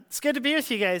It's good to be with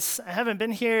you guys. I haven't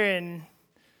been here I'm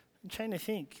trying to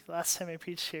think. The last time I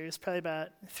preached here was probably about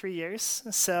 3 years.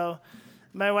 So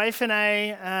my wife and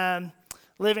I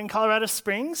live in Colorado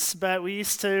Springs, but we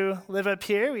used to live up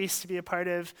here. We used to be a part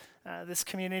of this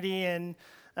community. And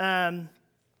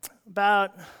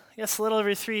about, a little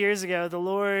over 3 years ago, the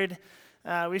Lord,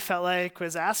 we felt like,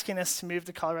 was asking us to move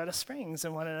to Colorado Springs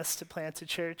and wanted us to plant a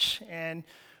church. And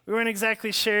we weren't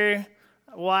exactly sure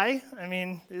why. I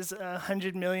mean, there's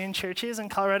 100 million churches in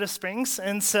Colorado Springs,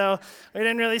 and so we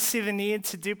didn't really see the need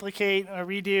to duplicate or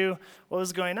redo what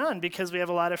was going on because we have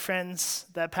a lot of friends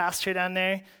that pastor down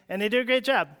there, and they do a great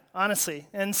job, honestly.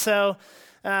 And so,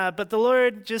 but the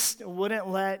Lord just wouldn't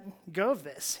let go of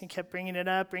this. He kept bringing it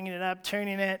up,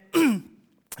 turning it.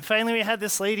 Finally, we had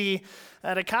this lady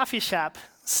at a coffee shop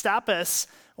stop us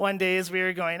one day as we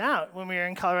were going out when we were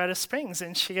in Colorado Springs,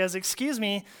 and she goes, "Excuse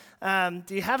me,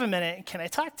 do you have a minute? Can I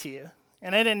talk to you?"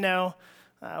 And I didn't know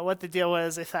what the deal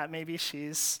was. I thought maybe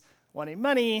she's wanting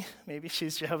money, maybe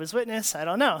she's Jehovah's Witness. I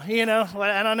don't know,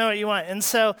 I don't know what you want. And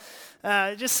so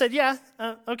I just said, yeah,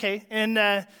 okay.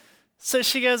 And so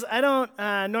she goes, "I don't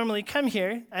normally come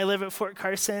here. I live at Fort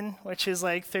Carson, which is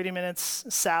like 30 minutes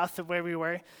south of where we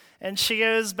were." And she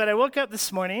goes, "But I woke up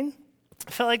this morning. I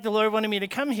felt like the Lord wanted me to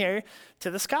come here to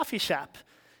this coffee shop.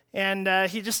 And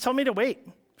he just told me to wait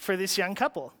for this young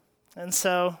couple." And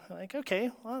so I'm like, okay,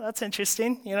 well, that's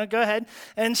interesting. Go ahead.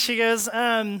 And she goes,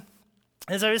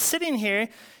 as I was sitting here,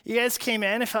 you guys came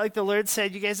in. I felt like the Lord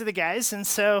said, "You guys are the guys." And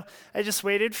so I just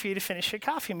waited for you to finish your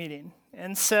coffee meeting.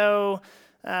 And so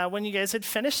when you guys had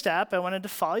finished up, I wanted to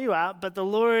follow you out. But the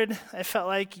Lord, I felt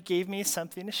like he gave me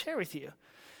something to share with you.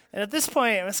 And at this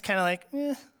point, it was kind of like,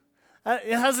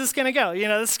 how's this going to go?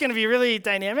 This is going to be really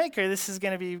dynamic, or this is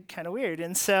going to be kind of weird.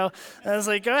 And so I was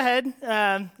like, go ahead.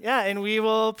 And we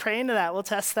will pray into that. We'll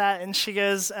test that. And she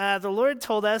goes, "The Lord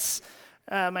told us,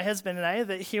 my husband and I,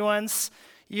 that he wants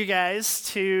you guys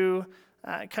to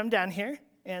come down here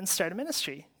and start a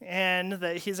ministry. And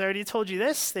that he's already told you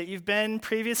this, that you've been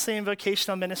previously in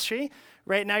vocational ministry.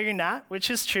 Right now you're not," which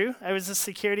is true. I was a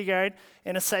security guard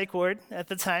in a psych ward at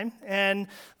the time. And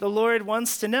the Lord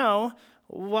wants to know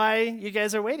why you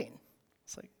guys are waiting.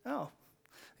 It's like, oh,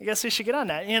 I guess we should get on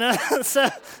that,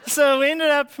 So we ended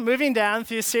up moving down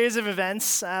through a series of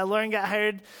events. Lauren got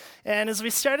hired. And as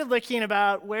we started looking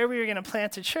about where we were going to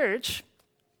plant a church,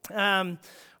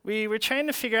 we were trying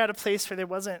to figure out a place where there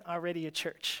wasn't already a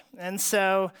church. And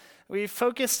so we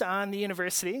focused on the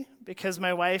university because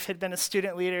my wife had been a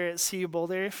student leader at CU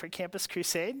Boulder for Campus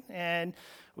Crusade, and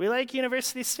we like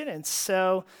university students.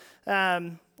 So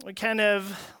we kind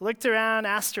of looked around,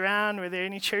 asked around, were there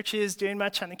any churches doing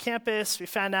much on the campus? We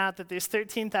found out that there's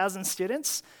 13,000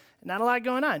 students, not a lot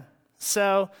going on.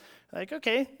 So like,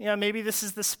 okay, maybe this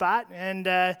is the spot.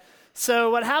 And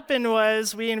so what happened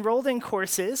was we enrolled in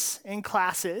courses, in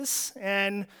classes,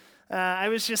 and I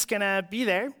was just going to be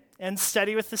there and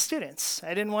study with the students. I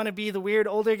didn't want to be the weird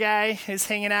older guy who's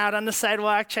hanging out on the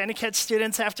sidewalk trying to catch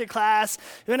students after class.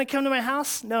 "You want to come to my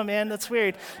house?" "No, man, that's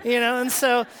weird." And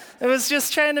so it was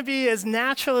just trying to be as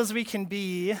natural as we can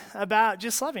be about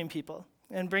just loving people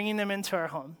and bringing them into our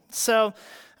home. So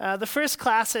the first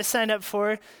class I signed up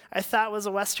for, I thought was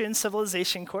a Western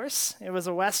civilization course. It was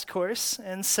a West course.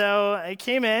 And so I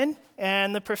came in,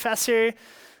 and the professor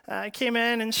came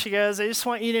in, and she goes, "I just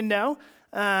want you to know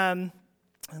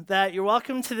that you're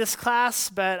welcome to this class,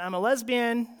 but I'm a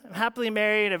lesbian, I'm happily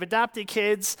married, I've adopted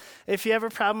kids. If you have a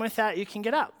problem with that, you can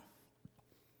get out."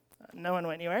 No one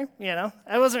went anywhere,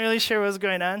 I wasn't really sure what was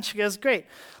going on. She goes, "Great,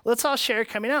 let's all share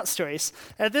coming out stories."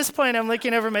 At this point, I'm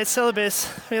looking over my syllabus,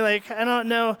 I don't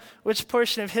know which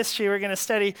portion of history we're going to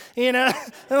study,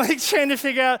 I'm trying to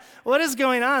figure out what is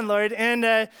going on, Lord.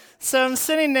 And so I'm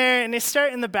sitting there, and they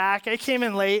start in the back. I came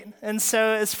in late, and so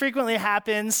as frequently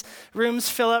happens, rooms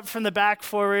fill up from the back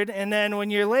forward, and then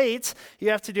when you're late, you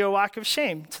have to do a walk of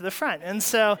shame to the front. And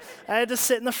so I had to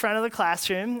sit in the front of the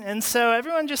classroom, and so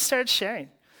everyone just starts sharing.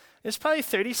 There's probably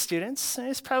 30 students.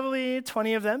 There's probably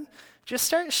 20 of them. Just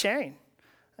start sharing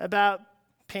about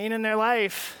pain in their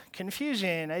life,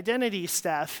 confusion, identity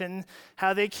stuff, and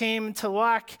how they came to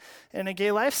walk in a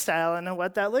gay lifestyle and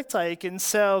what that looked like. And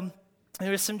so there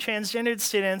were some transgendered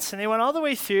students, and they went all the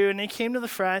way through, and they came to the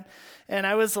front, and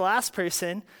I was the last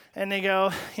person, and they go,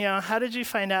 "How did you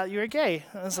find out you were gay?"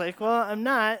 I was like, "Well, I'm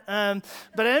not,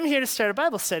 but I'm here to start a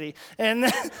Bible study."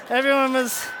 And everyone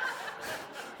was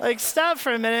stop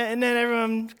for a minute, and then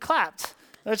everyone clapped,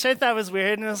 which I thought was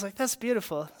weird, and I was like, "That's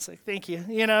beautiful." I was like, "Thank you,"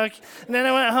 And then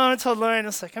I went home and told Lauren, I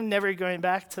was like, "I'm never going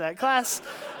back to that class.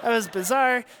 That was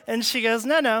bizarre." And she goes,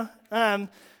 No,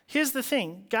 here's the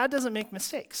thing. God doesn't make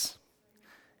mistakes,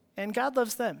 and God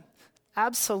loves them.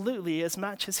 absolutely as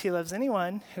much as he loves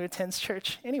anyone who attends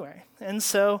church anywhere. And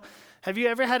so have you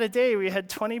ever had a day where you had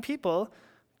 20 people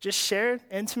just share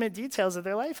intimate details of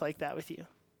their life like that with you?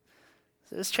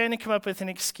 So I was trying to come up with an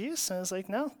excuse, and I was like,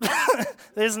 no,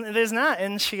 there's not.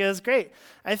 And she goes, great,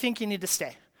 I think you need to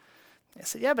stay. I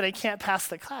said, yeah, but I can't pass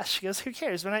the class. She goes, who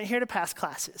cares? We're not here to pass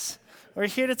classes. We're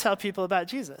here to tell people about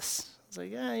Jesus. I was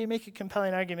like, yeah, you make a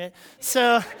compelling argument.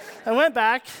 So I went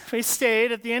back. We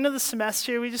stayed. At the end of the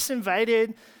semester, we just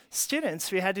invited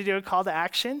students. We had to do a call to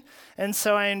action. And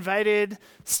so I invited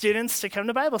students to come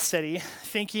to Bible study,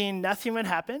 thinking nothing would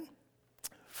happen.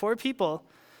 4 people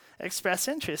expressed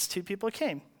interest. 2 people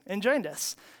came and joined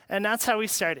us. And that's how we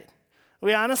started.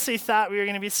 We honestly thought we were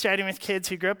going to be starting with kids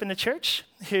who grew up in the church,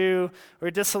 who were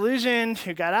disillusioned,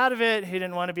 who got out of it, who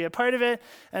didn't want to be a part of it.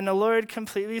 And the Lord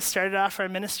completely started off our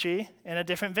ministry in a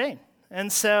different vein.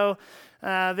 And so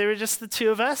there were just the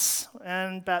 2 of us,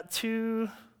 and about 3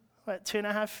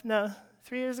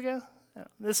 years ago? Oh,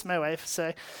 this is my wife,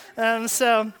 so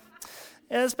it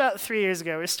was about 3 years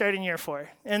ago. We're starting year 4.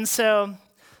 And so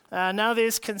now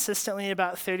there's consistently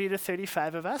about 30 to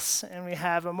 35 of us, and we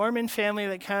have a Mormon family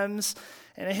that comes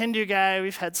and a Hindu guy.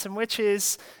 We've had some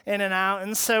witches in and out,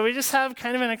 and so we just have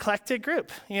kind of an eclectic group,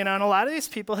 and a lot of these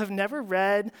people have never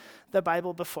read the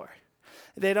Bible before.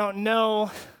 They don't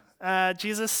know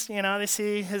Jesus, they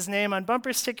see his name on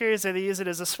bumper stickers, or they use it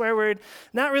as a swear word,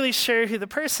 not really sure who the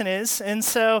person is, and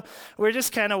so we're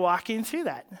just kind of walking through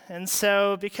that. And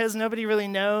so because nobody really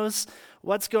knows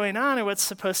what's going on or what's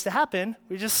supposed to happen,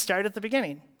 we just start at the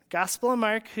beginning. Gospel of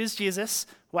Mark, who's Jesus?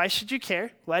 Why should you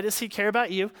care? Why does he care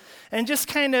about you? And just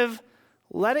kind of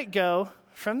let it go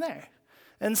from there.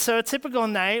 And so a typical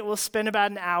night, we'll spend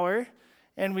about an hour,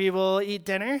 and we will eat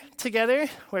dinner together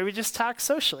where we just talk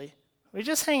socially. We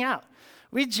just hang out.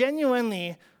 We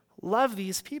genuinely love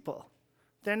these people.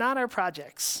 They're not our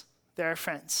projects. They're our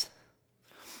friends.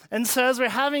 And so as we're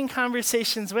having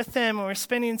conversations with them and we're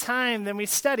spending time, then we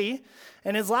study.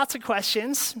 And there's lots of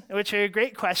questions, which are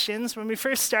great questions. When we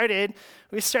first started,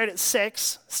 we started at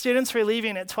 6. Students were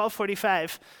leaving at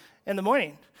 12:45 in the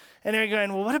morning. And they were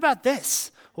going, well, what about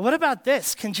this? Well, what about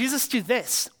this? Can Jesus do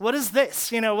this? What is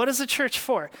this? What is the church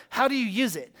for? How do you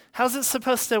use it? How's it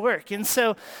supposed to work? And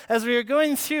so as we were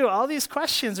going through all these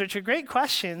questions, which are great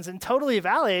questions and totally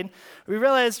valid, we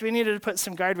realized we needed to put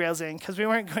some guardrails in because we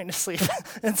weren't going to sleep.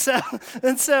 and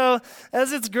so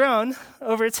as it's grown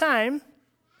over time,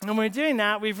 and we're doing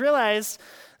that, we've realized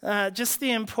just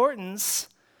the importance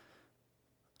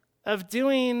of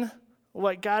doing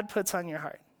what God puts on your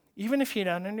heart, even if you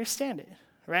don't understand it,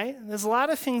 right? There's a lot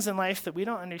of things in life that we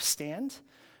don't understand,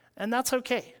 and that's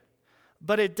okay.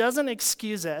 But it doesn't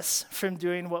excuse us from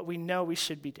doing what we know we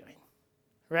should be doing,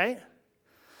 right?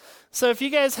 So if you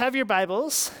guys have your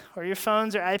Bibles or your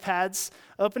phones or iPads,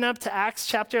 open up to Acts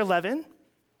chapter 11.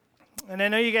 And I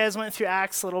know you guys went through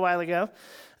Acts a little while ago,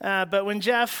 but when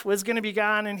Jeff was going to be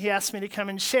gone and he asked me to come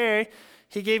and share,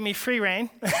 he gave me free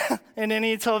rein. And then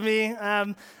he told me,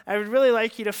 I would really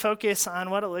like you to focus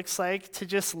on what it looks like to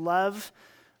just love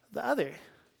the other.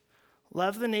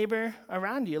 Love the neighbor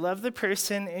around you. Love the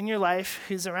person in your life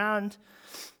who's around.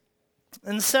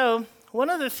 And so one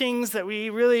of the things that we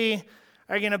really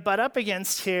are going to butt up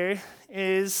against here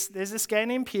is there's this guy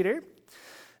named Peter.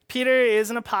 Peter is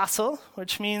an apostle,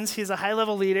 which means he's a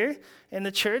high-level leader in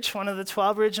the church, one of the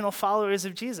 12 original followers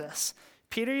of Jesus.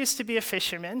 Peter used to be a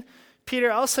fisherman.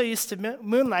 Peter also used to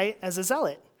moonlight as a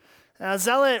zealot. Now,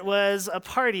 zealot was a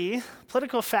party,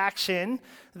 political faction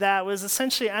that was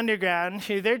essentially underground,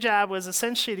 who their job was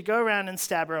essentially to go around and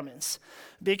stab Romans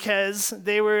because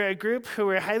they were a group who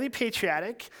were highly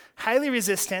patriotic, highly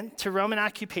resistant to Roman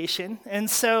occupation. And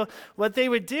so what they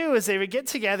would do is they would get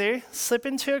together, slip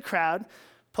into a crowd,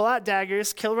 pull out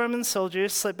daggers, kill Roman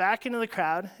soldiers, slip back into the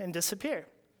crowd, and disappear.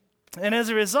 And as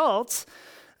a result,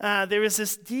 there was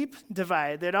this deep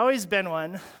divide. There'd always been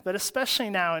one, but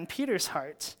especially now in Peter's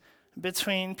heart,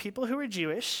 between people who were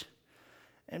Jewish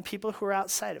and people who were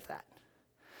outside of that.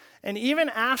 And even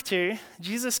after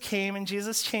Jesus came and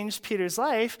Jesus changed Peter's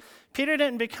life, Peter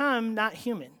didn't become not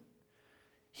human.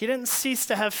 He didn't cease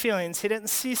to have feelings. He didn't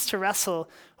cease to wrestle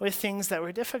with things that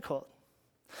were difficult.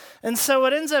 And so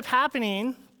what ends up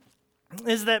happening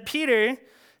is that Peter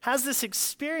has this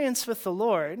experience with the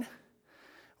Lord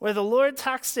where the Lord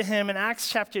talks to him in Acts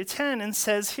chapter 10 and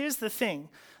says, here's the thing.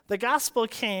 The gospel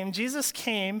came, Jesus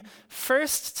came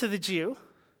first to the Jew,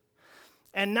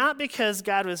 and not because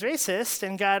God was racist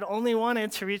and God only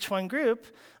wanted to reach one group,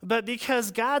 but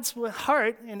because God's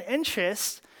heart and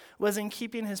interest was in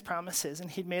keeping his promises,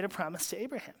 and he'd made a promise to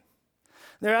Abraham.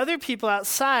 There are other people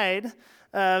outside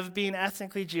of being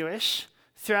ethnically Jewish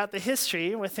throughout the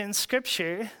history within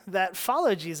Scripture that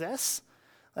follow Jesus.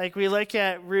 Like we look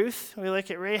at Ruth, we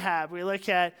look at Rahab, we look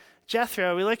at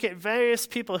Jethro, we look at various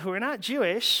people who were not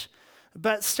Jewish,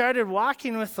 but started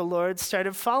walking with the Lord,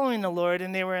 started following the Lord,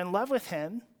 and they were in love with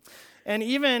him. And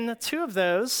even two of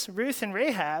those, Ruth and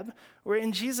Rahab, were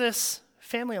in Jesus'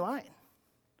 family line.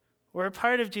 Were a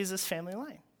part of Jesus' family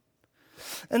line.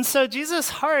 And so Jesus'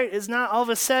 heart is not all of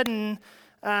a sudden,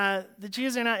 the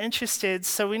Jews are not interested,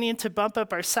 so we need to bump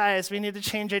up our size, we need to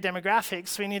change our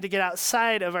demographics, we need to get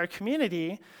outside of our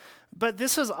community. But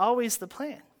this was always the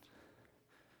plan.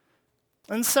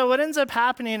 And so what ends up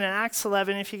happening in Acts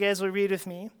 11, if you guys will read with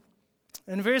me,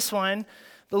 in verse 1,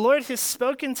 the Lord has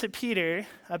spoken to Peter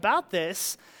about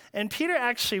this, and Peter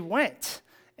actually went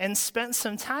and spent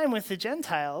some time with the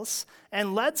Gentiles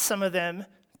and led some of them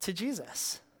to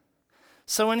Jesus.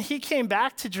 So when he came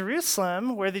back to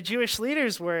Jerusalem, where the Jewish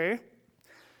leaders were,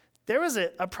 there was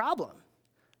a problem,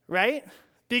 right?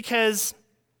 Because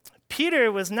Peter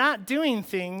was not doing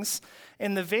things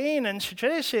in the vein and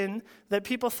tradition that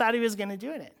people thought he was going to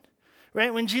do in it,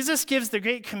 right? When Jesus gives the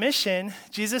Great Commission,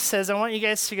 Jesus says, I want you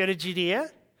guys to go to Judea,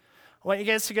 I want you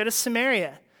guys to go to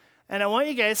Samaria, and I want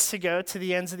you guys to go to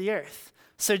the ends of the earth.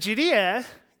 So Judea,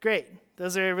 great.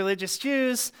 Those are religious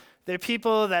Jews. They're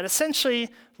people that essentially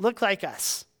look like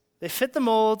us. They fit the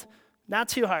mold, not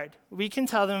too hard. We can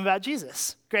tell them about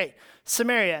Jesus. Great.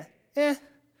 Samaria,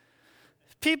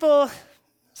 people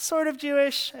sort of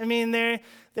Jewish. I mean, they're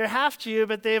half Jew,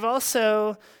 but they've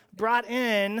also brought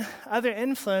in other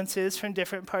influences from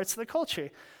different parts of the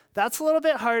culture. That's a little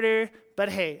bit harder, but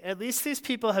hey, at least these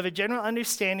people have a general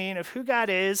understanding of who God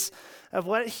is, of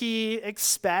what he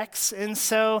expects, and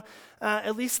so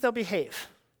at least they'll behave,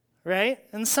 right?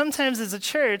 And sometimes as a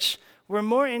church, we're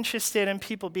more interested in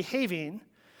people behaving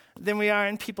than we are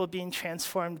in people being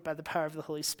transformed by the power of the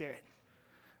Holy Spirit.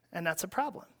 And that's a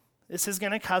problem. This is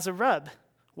going to cause a rub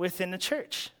within the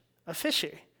church, a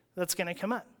fissure that's going to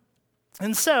come up.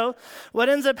 And so what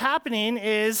ends up happening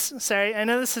is, sorry, I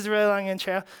know this is a really long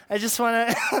intro. I just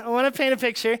want to paint a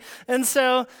picture. And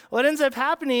so what ends up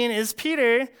happening is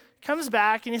Peter comes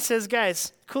back and he says,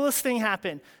 guys, coolest thing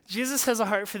happened. Jesus has a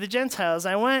heart for the Gentiles.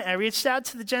 I reached out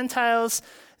to the Gentiles.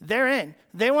 They're in.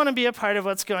 They want to be a part of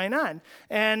what's going on.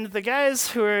 And the guys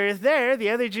who are there, the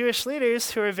other Jewish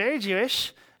leaders who are very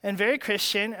Jewish and very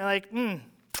Christian, are like,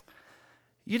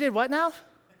 you did what now?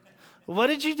 What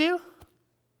did you do?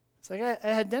 It's like,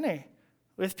 I had dinner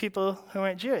with people who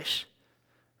weren't Jewish.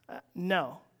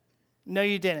 No,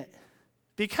 you didn't.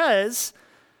 Because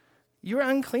you were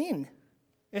unclean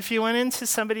if you went into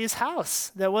somebody's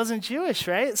house that wasn't Jewish,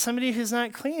 right? Somebody who's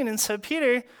not clean. And so,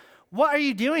 Peter, what are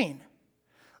you doing?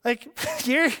 Like,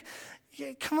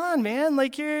 come on, man.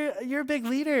 Like, you're a big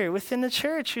leader within the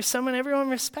church. You're someone everyone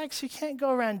respects. You can't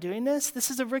go around doing this. This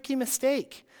is a rookie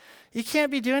mistake. You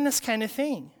can't be doing this kind of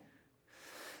thing.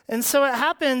 And so what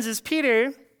happens is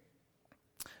Peter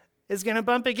is going to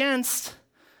bump against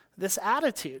this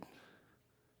attitude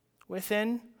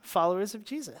within followers of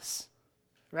Jesus,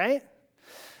 right?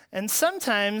 And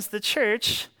sometimes the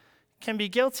church can be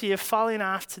guilty of falling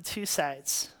off to two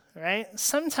sides, right?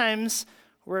 Sometimes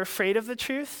we're afraid of the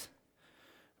truth.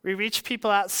 We reach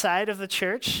people outside of the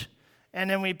church, and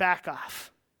then we back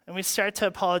off, and we start to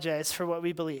apologize for what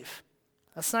we believe.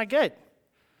 That's not good.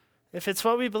 If it's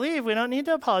what we believe, we don't need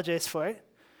to apologize for it.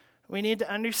 We need to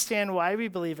understand why we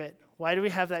believe it. Why do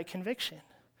we have that conviction?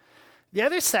 The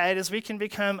other side is we can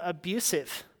become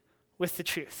abusive with the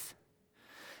truth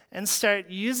and start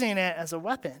using it as a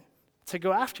weapon to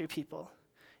go after people.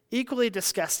 Equally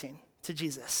disgusting to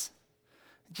Jesus.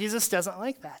 Jesus doesn't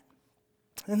like that.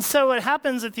 And so what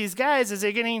happens with these guys is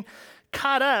they're getting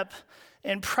caught up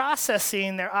in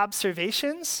processing their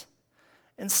observations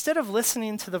instead of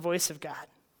listening to the voice of God.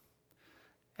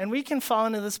 And we can fall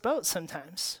into this boat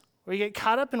sometimes. We get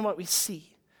caught up in what we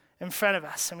see in front of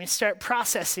us, and we start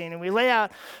processing, and we lay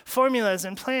out formulas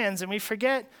and plans, and we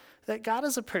forget that God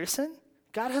is a person.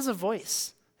 God has a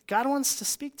voice. God wants to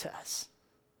speak to us.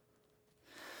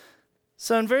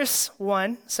 So in verse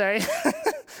 1,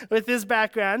 with this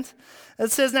background,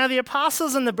 it says, now the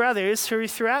apostles and the brothers who were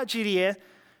throughout Judea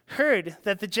heard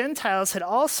that the Gentiles had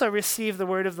also received the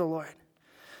word of the Lord.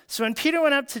 So when Peter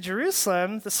went up to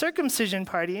Jerusalem, the circumcision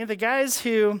party, the guys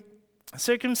who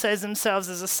circumcised themselves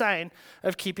as a sign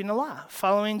of keeping the law,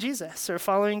 following Jesus or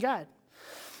following God,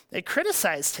 they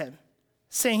criticized him,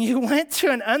 saying, you went to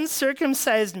an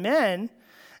uncircumcised man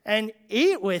and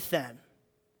ate with them.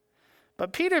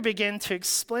 But Peter began to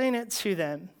explain it to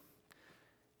them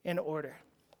in order.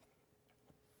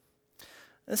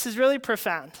 This is really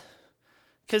profound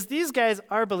because these guys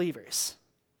are believers.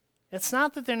 It's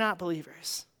not that they're not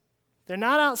believers. They're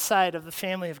not outside of the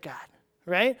family of God,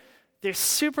 right? They're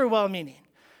super well-meaning.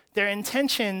 Their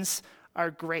intentions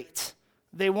are great.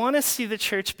 They want to see the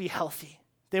church be healthy.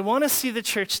 They want to see the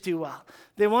church do well.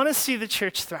 They want to see the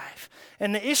church thrive.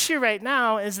 And the issue right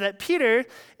now is that Peter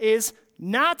is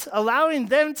not allowing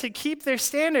them to keep their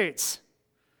standards.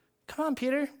 Come on,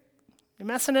 Peter. You're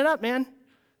messing it up, man.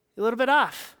 You're a little bit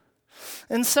off.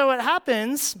 And so what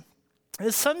happens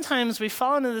is sometimes we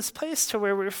fall into this place to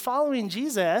where we're following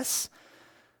Jesus,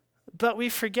 but we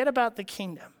forget about the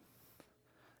kingdom.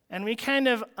 And we kind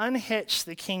of unhitch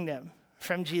the kingdom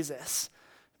from Jesus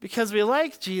because we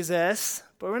like Jesus,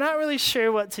 but we're not really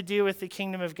sure what to do with the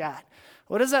kingdom of God.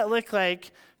 What does that look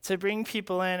like to bring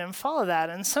people in and follow that?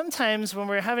 And sometimes when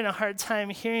we're having a hard time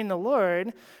hearing the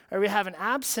Lord, or we have an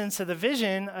absence of the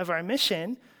vision of our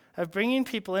mission of bringing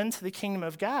people into the kingdom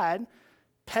of God,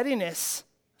 pettiness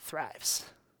thrives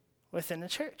within the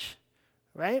church,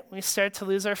 right? We start to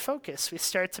lose our focus. We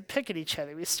start to pick at each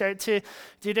other. We start to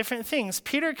do different things.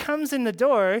 Peter comes in the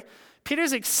door.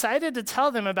 Peter's excited to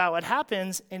tell them about what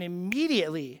happens, and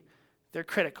immediately they're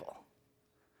critical.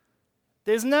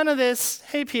 There's none of this,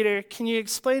 hey, Peter, can you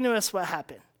explain to us what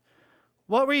happened?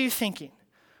 What were you thinking?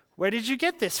 Where did you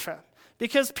get this from?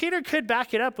 Because Peter could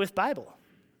back it up with Bible.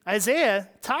 Isaiah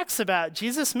talks about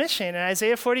Jesus' mission in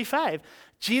Isaiah 45.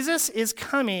 Jesus is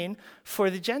coming for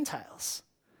the Gentiles.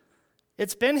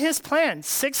 It's been his plan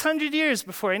 600 years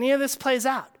before any of this plays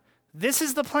out. This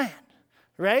is the plan,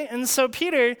 right? And so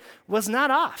Peter was not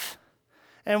off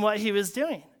in what he was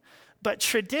doing. But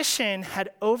tradition had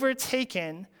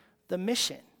overtaken the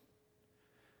mission.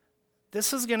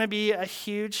 This was going to be a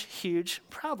huge, huge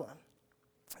problem.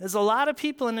 There's a lot of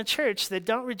people in the church that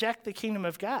don't reject the kingdom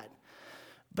of God,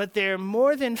 but they're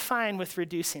more than fine with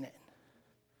reducing it,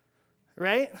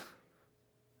 right?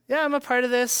 Yeah, I'm a part of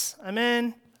this. I'm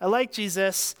in. I like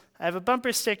Jesus. I have a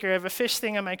bumper sticker. I have a fish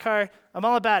thing on my car. I'm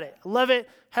all about it. I love it.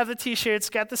 Have the t-shirts,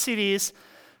 got the CDs.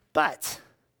 But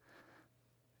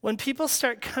when people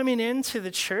start coming into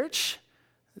the church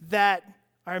that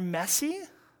are messy,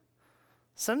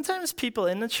 sometimes people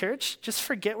in the church just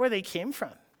forget where they came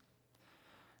from.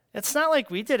 It's not like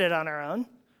we did it on our own,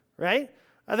 right?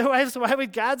 Otherwise, why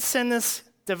would God send this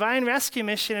divine rescue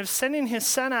mission of sending his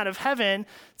son out of heaven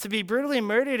to be brutally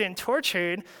murdered and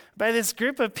tortured by this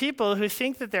group of people who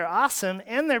think that they're awesome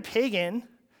and they're pagan?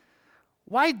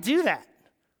 Why do that?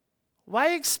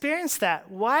 Why experience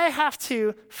that? Why have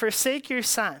to forsake your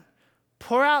son,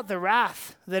 pour out the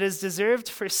wrath that is deserved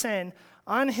for sin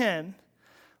on him?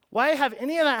 Why have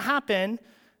any of that happen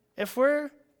if we're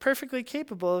perfectly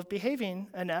capable of behaving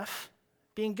enough,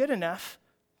 being good enough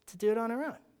to do it on our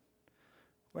own?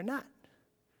 We're not.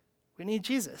 We need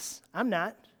Jesus. I'm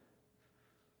not.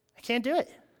 I can't do it.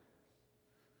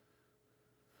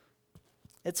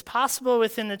 It's possible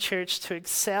within the church to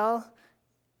excel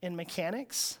in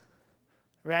mechanics,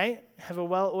 right? Have a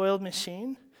well-oiled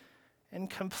machine and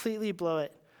completely blow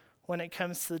it when it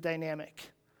comes to the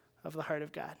dynamic of the heart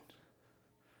of God.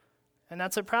 And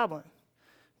that's a problem.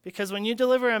 Because when you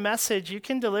deliver a message, you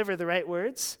can deliver the right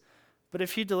words, but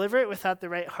if you deliver it without the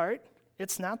right heart,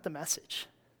 it's not the message.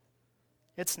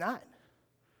 It's not.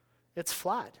 It's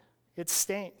flawed. It's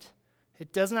stained.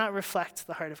 It does not reflect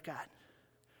the heart of God.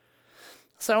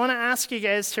 So I want to ask you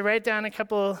guys to write down a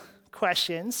couple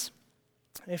questions.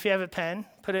 If you have a pen,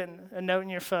 put it in a note in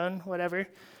your phone, whatever.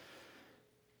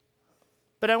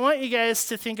 But I want you guys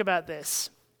to think about this.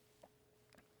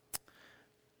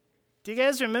 Do you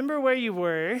guys remember where you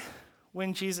were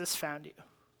when Jesus found you?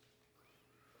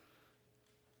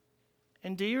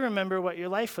 And do you remember what your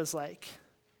life was like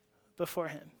before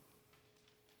him?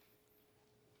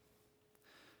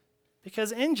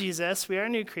 Because in Jesus, we are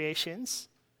new creations.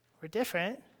 We're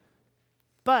different.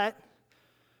 But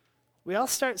we all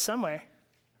start somewhere,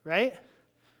 right?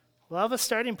 We'll have a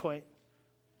starting point.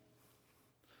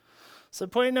 So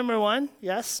point number one,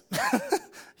 yes,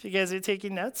 if you guys are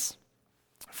taking notes.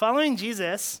 Following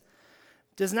Jesus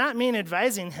does not mean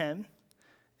advising him.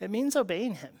 It means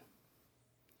obeying him.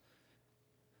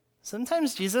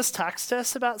 Sometimes Jesus talks to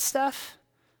us about stuff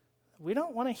we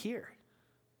don't want to hear.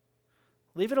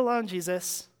 Leave it alone,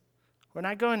 Jesus. We're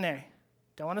not going there.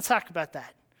 Don't want to talk about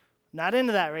that. Not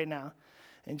into that right now.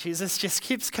 And Jesus just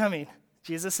keeps coming.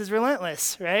 Jesus is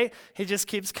relentless, right? He just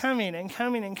keeps coming and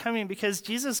coming and coming because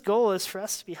Jesus' goal is for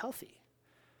us to be healthy.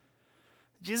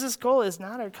 Jesus' goal is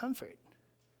not our comfort.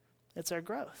 It's our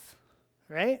growth,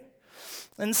 right?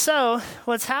 And so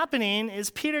what's happening is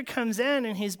Peter comes in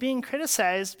and he's being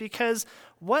criticized because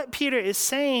what Peter is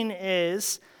saying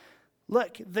is,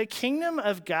 look, the kingdom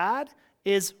of God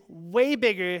is way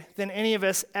bigger than any of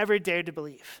us ever dared to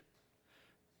believe.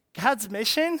 God's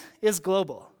mission is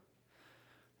global.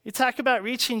 You talk about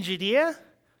reaching Judea,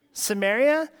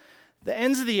 Samaria, the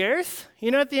ends of the earth.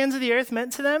 You know what the ends of the earth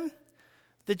meant to them?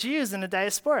 The Jews in the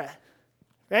diaspora,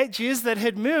 right? Jews that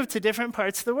had moved to different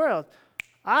parts of the world.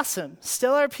 Awesome.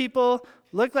 Still our people,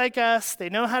 look like us. They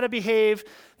know how to behave.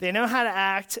 They know how to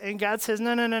act. And God says,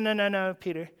 no,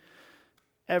 Peter.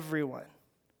 Everyone.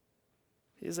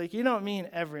 He's like, you don't mean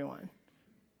everyone.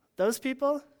 Those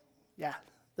people? Yeah,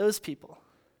 those people.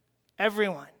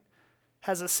 Everyone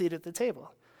has a seat at the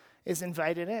table, is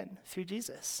invited in through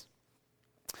Jesus.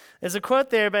 There's a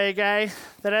quote there by a guy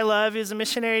that I love. He was a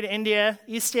missionary to India,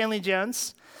 E. Stanley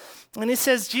Jones. And he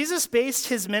says, Jesus based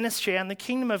his ministry on the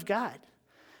kingdom of God.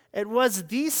 It was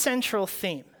the central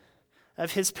theme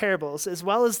of his parables, as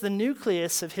well as the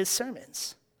nucleus of his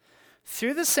sermons.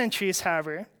 Through the centuries,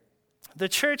 however, the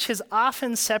church has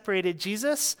often separated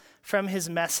Jesus from his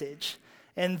message,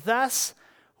 and thus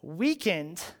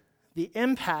weakened the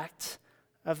impact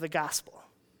of the gospel.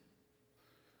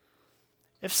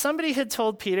 If somebody had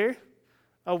told Peter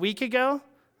a week ago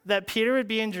that Peter would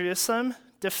be in Jerusalem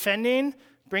defending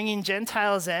bringing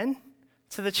Gentiles in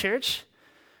to the church,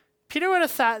 Peter would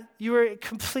have thought you were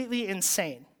completely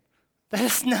insane. That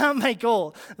is not my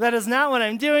goal. That is not what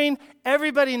I'm doing.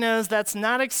 Everybody knows that's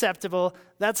not acceptable.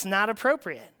 That's not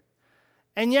appropriate.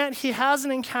 And yet he has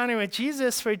an encounter with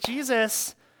Jesus where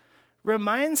Jesus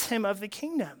reminds him of the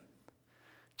kingdom.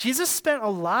 Jesus spent a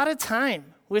lot of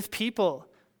time with people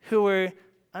who were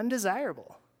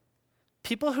undesirable,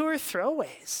 people who were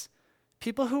throwaways,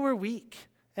 people who were weak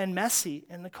and messy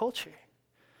in the culture.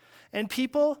 And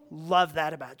people love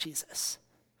that about Jesus.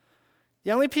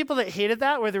 The only people that hated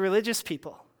that were the religious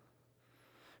people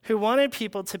who wanted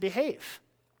people to behave.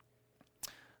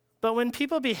 But when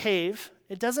people behave,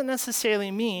 it doesn't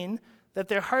necessarily mean that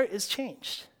their heart is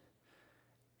changed.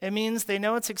 It means they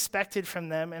know what's expected from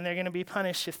them and they're going to be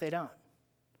punished if they don't.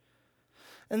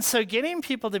 And so getting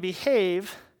people to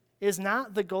behave is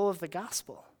not the goal of the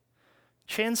gospel.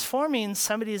 Transforming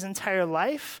somebody's entire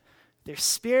life, their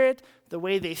spirit, the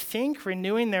way they think,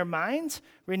 renewing their mind,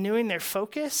 renewing their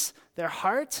focus, their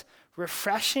heart,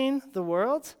 refreshing the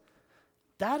world,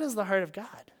 that is the heart of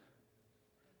God.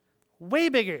 Way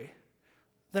bigger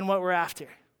than what we're after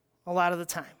a lot of the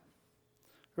time,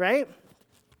 right?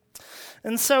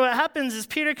 And so what happens is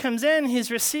Peter comes in, he's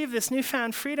received this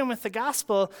newfound freedom with the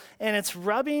gospel, and it's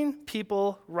rubbing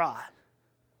people raw.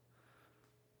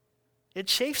 It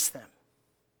chafes them.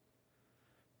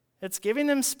 It's giving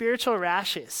them spiritual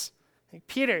rashes. Like,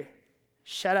 Peter,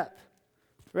 shut up,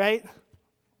 right?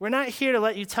 We're not here to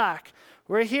let you talk.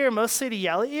 We're here mostly to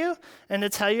yell at you and to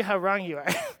tell you how wrong you are,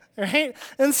 right?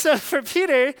 And so for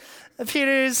Peter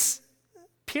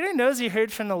knows he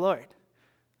heard from the Lord.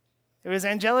 It was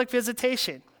angelic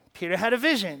visitation. Peter had a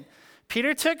vision.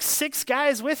 Peter took 6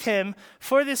 guys with him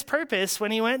for this purpose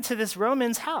when he went to this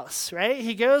Roman's house, right?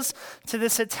 He goes to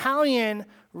this Italian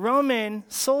Roman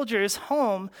soldier's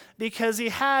home because he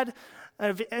had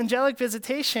an angelic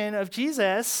visitation of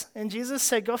Jesus, and Jesus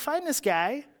said, go find this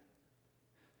guy,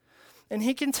 and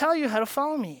he can tell you how to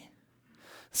follow me.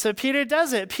 So Peter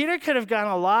does it. Peter could have gone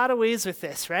a lot of ways with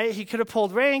this, right? He could have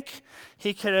pulled rank.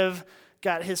 He could have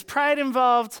got his pride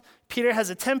involved. Peter has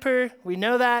a temper. We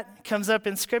know that. Comes up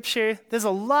in Scripture. There's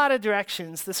a lot of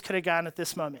directions this could have gone at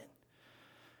this moment.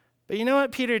 But you know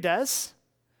what Peter does?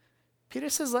 Peter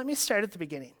says, let me start at the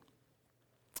beginning.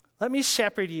 Let me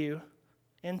shepherd you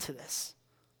into this.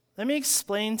 Let me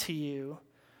explain to you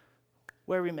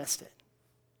where we missed it.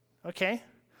 Okay?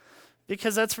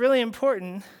 Because that's really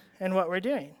important in what we're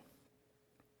doing.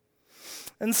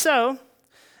 And so,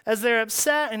 as they're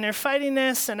upset and they're fighting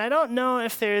this, and I don't know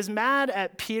if they're as mad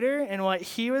at Peter and what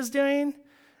he was doing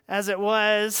as it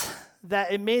was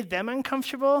that it made them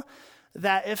uncomfortable,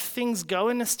 that if things go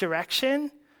in this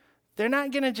direction, they're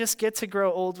not going to just get to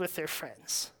grow old with their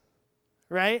friends,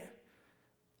 right?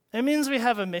 It means we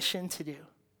have a mission to do.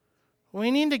 We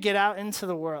need to get out into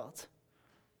the world.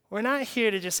 We're not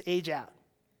here to just age out,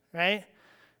 right?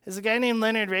 There's a guy named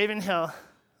Leonard Ravenhill,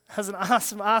 has an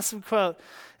awesome quote.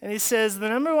 And he says, the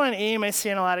number one aim I see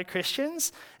in a lot of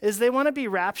Christians is they want to be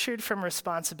raptured from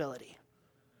responsibility.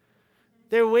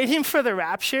 They're waiting for the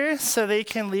rapture so they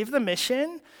can leave the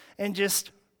mission and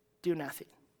just do nothing.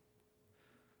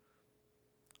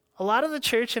 A lot of the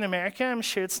church in America, I'm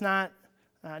sure it's not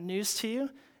news to you,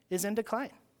 is in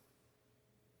decline.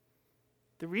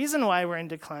 The reason why we're in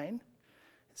decline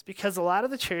is because a lot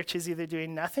of the church is either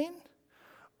doing nothing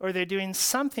or they're doing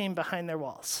something behind their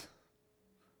walls.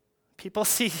 People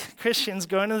see Christians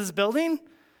go into this building,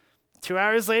 2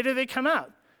 hours later they come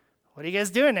out. What are you guys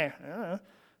doing there? I don't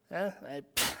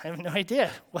know. I have no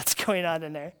idea what's going on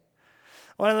in there,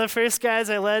 One of the first guys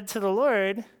I led to the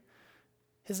Lord,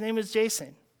 his name was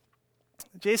Jason.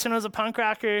 Jason was a punk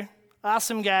rocker,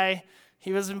 awesome guy.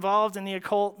 He was involved in the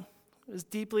occult, was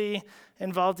deeply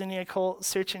involved in the occult,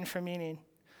 searching for meaning.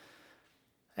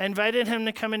 I invited him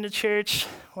to come into church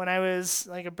when I was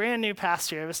like a brand new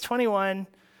pastor. I was 21.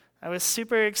 I was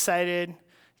super excited.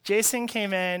 Jason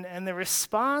came in, and the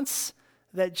response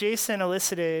that Jason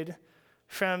elicited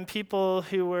from people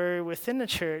who were within the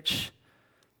church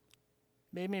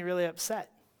made me really upset.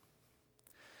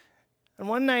 And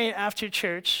one night after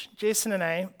church, Jason and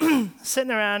I,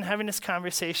 sitting around having this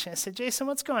conversation, I said, Jason,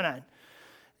 what's going on?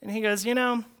 And he goes,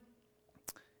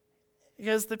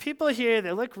 the people here,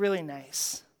 they look really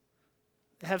nice.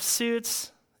 They have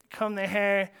suits, they comb their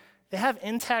hair, they have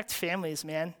intact families,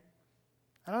 man.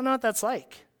 I don't know what that's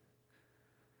like.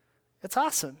 It's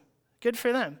awesome. Good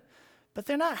for them. But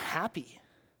they're not happy.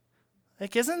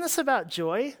 Like, isn't this about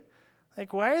joy?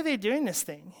 Like, why are they doing this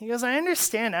thing? He goes, I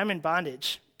understand I'm in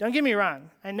bondage. Don't get me wrong.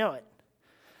 I know it.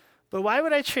 But why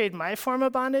would I trade my form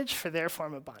of bondage for their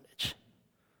form of bondage?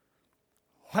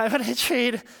 Why would I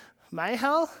trade my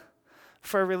hell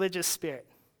for a religious spirit?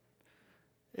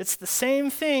 It's the same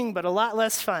thing, but a lot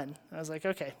less fun. I was like,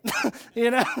 okay.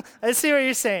 I see what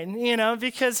you're saying,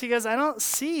 because he goes, I don't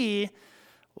see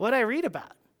what I read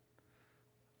about.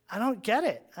 I don't get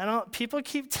it. People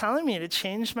keep telling me to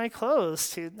change my clothes,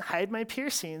 to hide my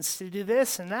piercings, to do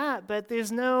this and that, but there's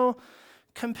no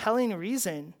compelling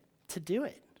reason to do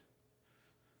it.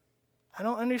 I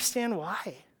don't understand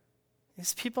why.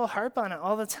 These people harp on it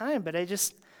all the time, but I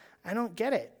don't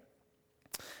get it.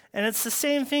 And it's the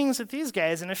same things with these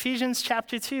guys. In Ephesians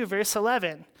chapter 2, verse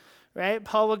 11, right?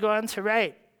 Paul will go on to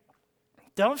write,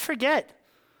 don't forget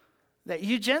that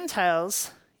you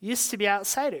Gentiles used to be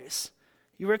outsiders.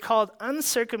 You were called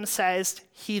uncircumcised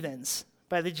heathens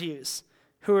by the Jews,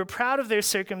 who were proud of their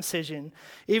circumcision,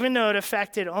 even though it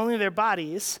affected only their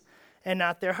bodies and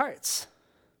not their hearts.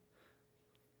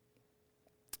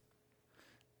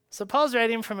 So Paul's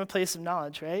writing from a place of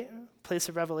knowledge, right? A place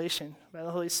of revelation by the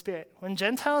Holy Spirit. When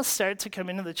Gentiles start to come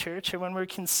into the church, or when we're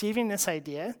conceiving this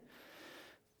idea,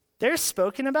 they're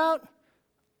spoken about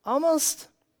almost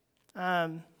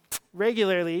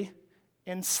regularly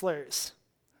in slurs,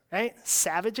 right?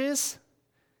 Savages,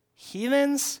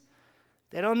 heathens,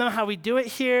 they don't know how we do it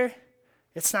here.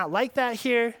 It's not like that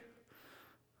here.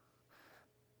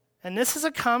 And this is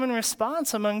a common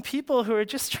response among people who are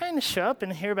just trying to show up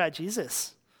and hear about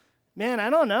Jesus. Man, I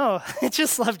don't know. I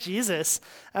just love Jesus.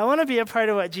 I want to be a part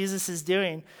of what Jesus is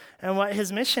doing and what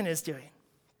his mission is doing.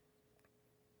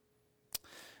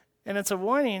 And it's a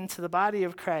warning to the body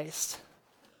of Christ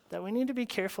that we need to be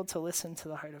careful to listen to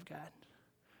the heart of God.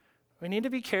 We need to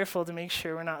be careful to make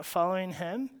sure we're not following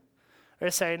him,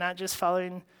 not just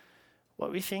following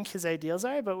what we think his ideals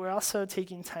are, but we're also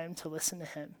taking time to listen to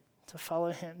him, to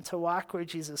follow him, to walk where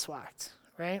Jesus walked,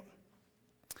 right?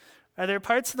 Are there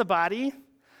parts of the body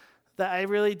that I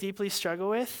really deeply struggle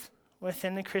with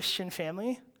within the Christian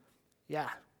family? Yeah,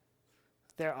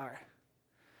 there are.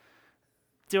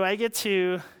 Do I get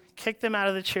to kick them out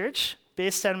of the church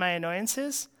based on my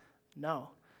annoyances? No,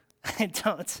 I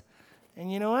don't.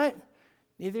 And you know what?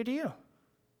 Neither do you.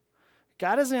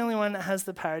 God is the only one that has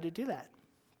the power to do that.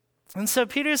 And so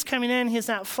Peter's coming in. He's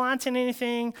not flaunting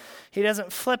anything. He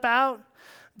doesn't flip out,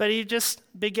 but he just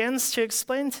begins to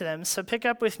explain to them. So pick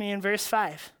up with me in verse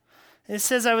 5. It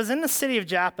says, I was in the city of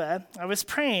Joppa. I was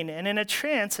praying, and in a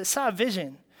trance I saw a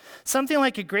vision, something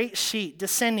like a great sheet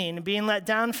descending and being let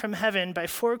down from heaven by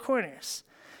four corners.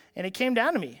 And it came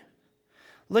down to me.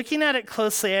 Looking at it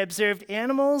closely, I observed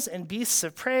animals and beasts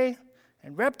of prey,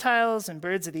 and reptiles and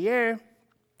birds of the air.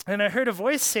 And I heard a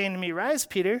voice saying to me, rise,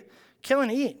 Peter, kill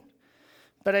and eat.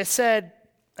 But I said,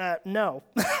 no,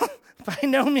 by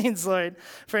no means, Lord,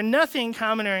 for nothing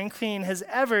common or unclean has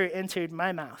ever entered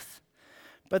my mouth.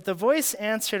 But the voice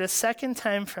answered a second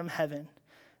time from heaven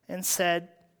and said,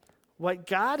 what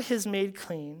God has made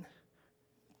clean,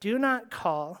 do not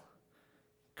call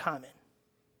common.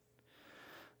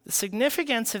 The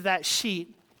significance of that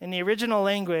sheet in the original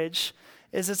language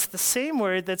is it's the same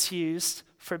word that's used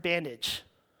for bandage,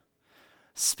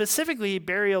 specifically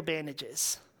burial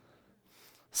bandages.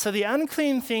 So the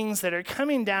unclean things that are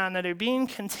coming down, that are being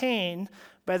contained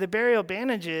by the burial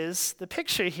bandages, the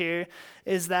picture here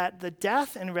is that the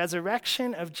death and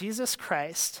resurrection of Jesus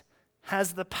Christ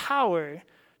has the power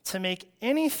to make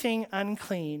anything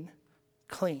unclean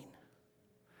clean.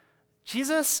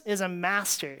 Jesus is a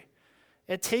master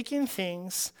at taking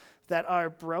things that are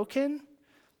broken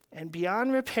and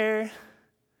beyond repair,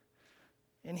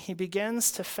 and he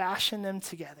begins to fashion them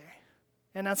together.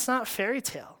 And that's not fairy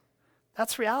tale.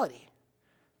 That's reality.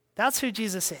 That's who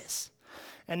Jesus is.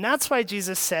 And that's why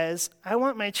Jesus says, I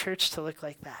want my church to look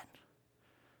like that.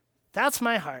 That's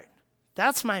my heart.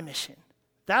 That's my mission.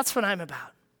 That's what I'm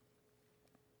about.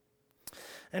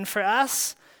 And for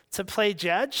us to play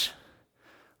judge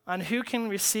on who can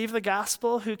receive the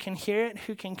gospel, who can hear it,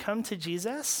 who can come to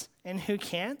Jesus, and who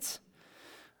can't,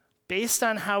 based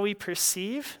on how we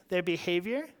perceive their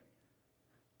behavior,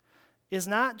 is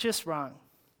not just wrong.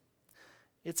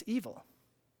 It's evil.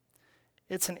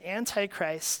 It's an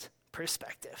anti-Christ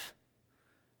perspective.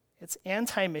 It's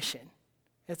anti-mission.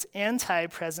 It's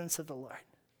anti-presence of the Lord.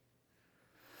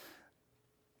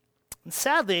 And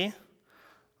sadly,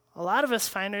 a lot of us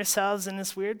find ourselves in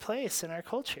this weird place in our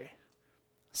culture.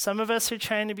 Some of us are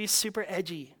trying to be super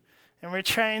edgy, and we're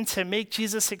trying to make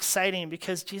Jesus exciting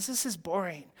because Jesus is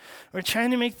boring. We're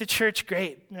trying to make the church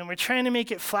great, and we're trying to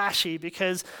make it flashy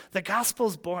because the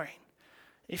gospel's boring.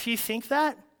 If you think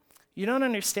that, you don't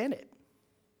understand it.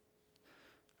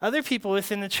 Other people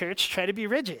within the church try to be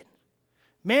rigid.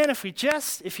 Man, if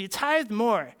you tithed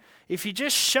more, if you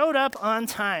just showed up on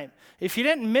time, if you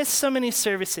didn't miss so many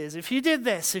services, if you did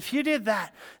this, if you did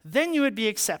that, then you would be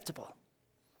acceptable.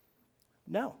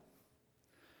 No.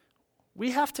 We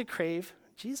have to crave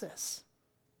Jesus,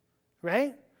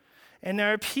 right? And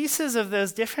there are pieces of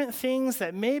those different things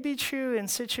that may be true in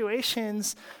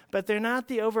situations, but they're not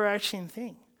the overarching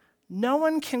thing. No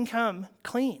one can come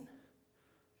clean.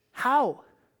 How?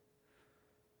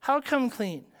 How come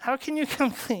clean? How can you come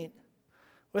clean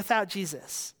without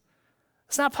Jesus?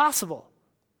 It's not possible.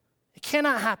 It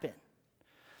cannot happen.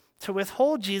 To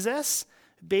withhold Jesus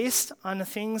based on the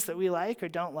things that we like or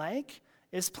don't like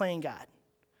is playing God.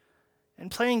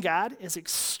 And playing God is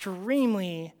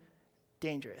extremely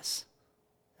dangerous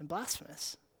and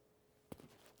blasphemous.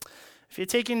 If you're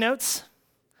taking notes,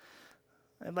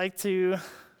 I'd like to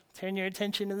turn your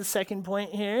attention to the second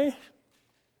point here.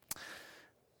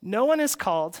 No one is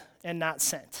called and not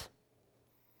sent.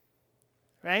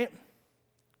 Right?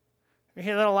 We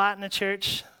hear that a lot in the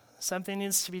church. Something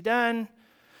needs to be done.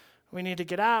 We need to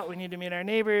get out. We need to meet our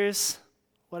neighbors.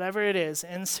 Whatever it is,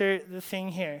 insert the thing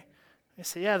here. I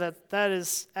say, yeah, that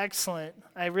is excellent.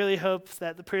 I really hope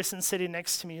that the person sitting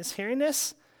next to me is hearing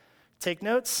this. Take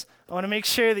notes. I want to make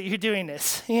sure that you're doing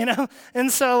this,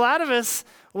 And so a lot of us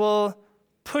will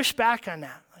push back on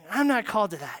that. Like, I'm not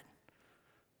called to that.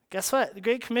 Guess what? The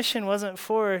Great Commission wasn't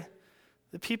for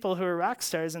the people who are rock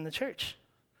stars in the church.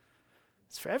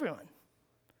 It's for everyone,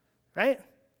 right?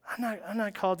 I'm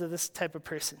not called to this type of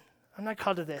person. I'm not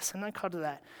called to this. I'm not called to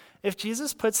that. If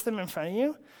Jesus puts them in front of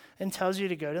you and tells you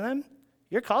to go to them,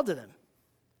 you're called to them.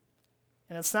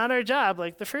 And it's not our job,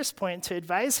 like the first point, to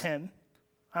advise him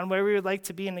on where we would like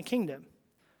to be in the kingdom.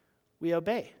 We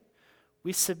obey.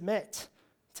 We submit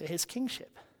to his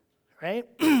kingship, right?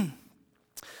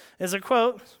 There's a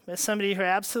quote by somebody who I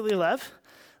absolutely love,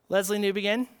 Leslie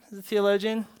Newbegin, the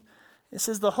theologian. It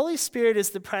says, "The Holy Spirit is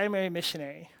the primary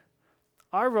missionary.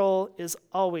 Our role is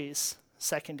always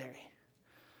secondary."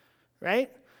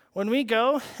 Right? When we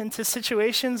go into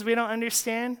situations we don't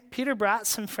understand, Peter brought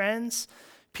some friends.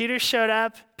 Peter showed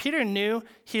up. Peter knew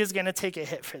he was going to take a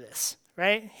hit for this,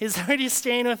 right? He's already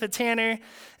staying with a tanner,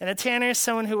 and a tanner is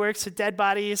someone who works with dead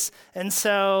bodies, and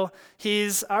so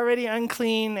he's already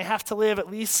unclean. They have to live at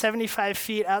least 75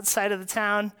 feet outside of the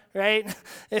town, right?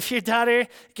 If your daughter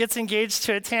gets engaged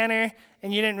to a tanner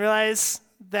and you didn't realize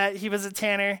that he was a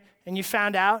tanner and you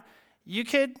found out, you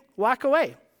could walk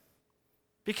away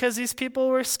because these people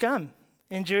were scum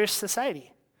in Jewish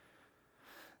society.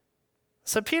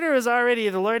 So Peter was already,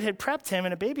 the Lord had prepped him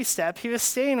in a baby step. He was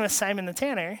staying with Simon the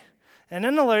tanner. And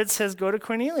then the Lord says, go to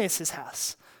Cornelius'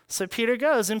 house. So Peter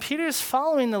goes, and Peter's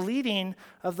following the leading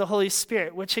of the Holy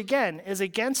Spirit, which again is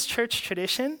against church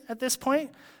tradition at this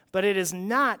point, but it is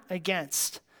not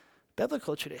against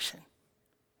biblical tradition.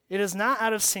 It is not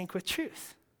out of sync with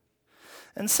truth.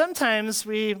 And sometimes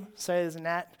we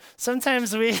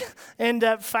end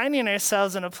up finding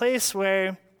ourselves in a place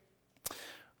where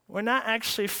we're not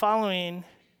actually following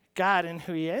God and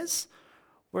who he is.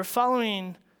 We're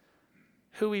following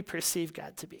who we perceive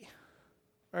God to be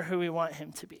or who we want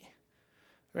him to be,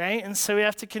 right? And so we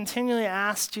have to continually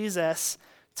ask Jesus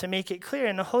to make it clear,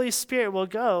 and the Holy Spirit will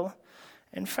go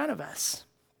in front of us.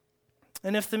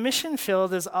 And if the mission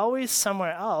field is always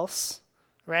somewhere else,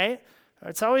 right, or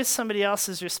it's always somebody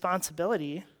else's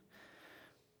responsibility,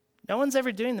 no one's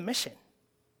ever doing the mission,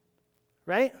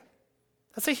 right?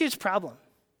 That's a huge problem.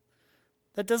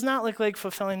 That does not look like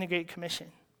fulfilling the Great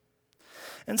Commission.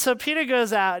 And so Peter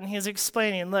goes out and he's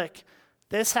explaining, look,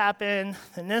 this happened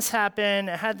and this happened.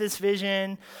 I had this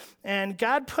vision. And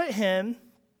God put him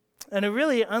in a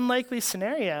really unlikely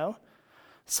scenario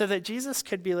so that Jesus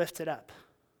could be lifted up,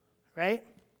 right?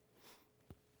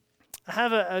 I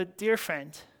have a dear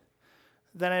friend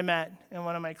that I met in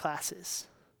one of my classes.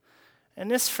 And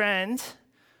this friend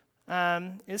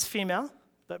is female,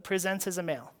 but presents as a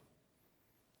male.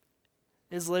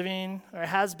 Is living, or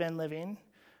has been living,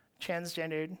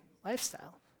 transgendered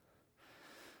lifestyle.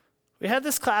 We had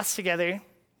this class together,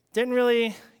 didn't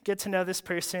really get to know this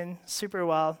person super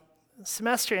well. The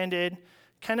semester ended,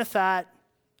 kind of thought,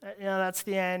 that's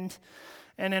the end.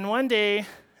 And then one day,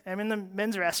 I'm in the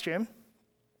men's restroom,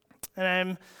 and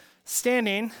I'm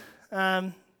standing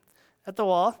at the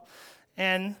wall,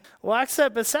 and walks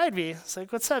up beside me. It's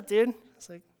like, what's up, dude? It's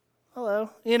like, hello.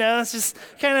 It's just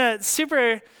kind of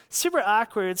super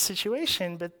awkward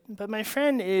situation, but my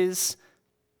friend is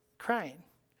crying.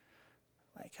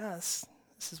 Like, this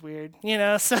is weird.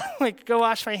 So like, go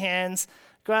wash my hands,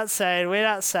 go outside, wait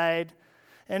outside.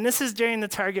 And this is during the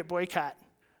Target boycott,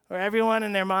 where everyone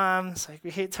and their mom's like,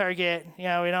 we hate Target, we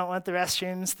don't want the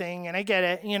restrooms thing, and I get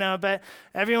it, but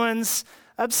everyone's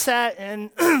upset, and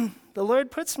the Lord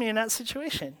puts me in that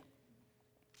situation.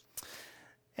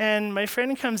 And my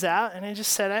friend comes out, and I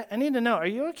just said, I need to know, are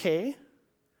you okay?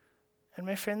 And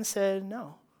my friend said,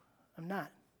 no, I'm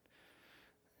not.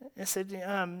 I said,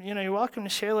 you're welcome to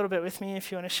share a little bit with me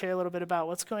if you want to share a little bit about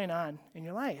what's going on in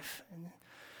your life. And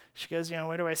she goes,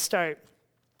 where do I start?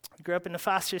 I grew up in the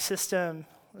foster system,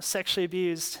 was sexually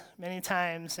abused many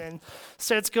times, and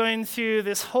starts going through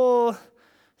this whole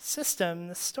system,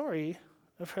 the story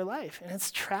of her life. And it's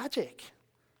tragic.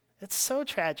 It's so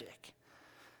tragic.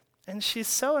 And she's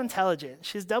so intelligent.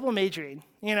 She's double majoring,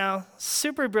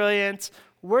 super brilliant,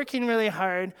 working really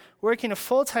hard, working a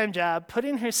full-time job,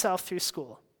 putting herself through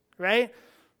school, right?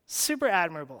 Super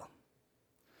admirable.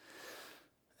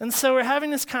 And so we're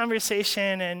having this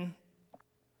conversation, and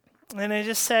I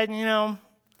just said,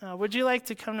 would you like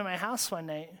to come to my house one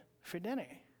night for dinner?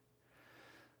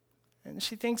 And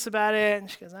she thinks about it, and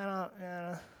she goes,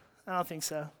 I don't think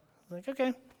so. I'm like,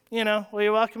 okay, well,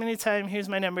 you're welcome anytime. Here's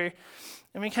my number.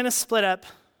 And we kind of split up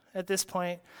at this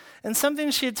point. And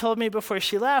something she had told me before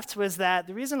she left was that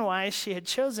the reason why she had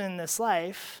chosen this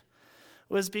life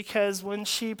was because when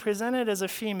she presented as a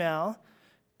female,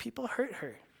 people hurt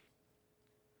her.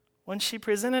 When she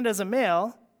presented as a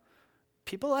male,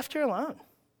 people left her alone.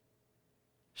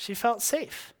 She felt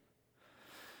safe.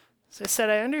 So I said,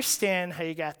 I understand how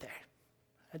you got there.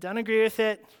 I don't agree with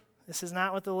it. This is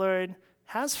not what the Lord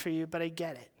has for you, but I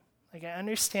get it. Like, I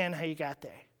understand how you got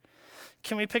there.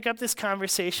 Can we pick up this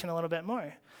conversation a little bit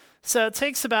more? So it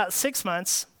takes about 6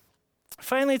 months.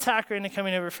 Finally talk her into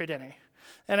coming over for dinner.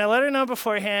 And I let her know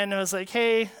beforehand. I was like,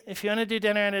 hey, if you want to do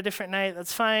dinner on a different night,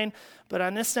 that's fine. But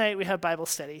on this night, we have Bible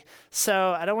study.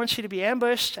 So I don't want you to be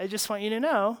ambushed. I just want you to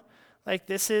know, like,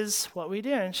 this is what we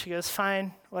do. And she goes,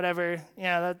 fine, whatever.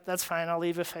 Yeah, that's fine. I'll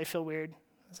leave if I feel weird.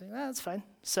 I was like, that's fine.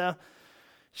 So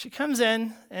she comes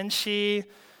in, and she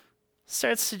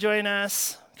starts to join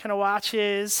us, kind of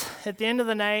watches. At the end of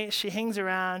the night, she hangs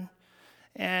around,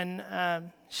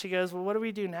 and she goes, well, what do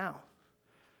we do now?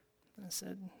 I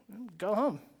said, go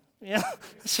home.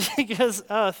 She goes,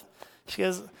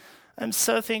 I'm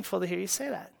so thankful to hear you say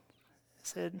that. I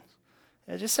said,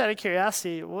 just out of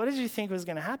curiosity, what did you think was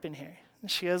going to happen here? And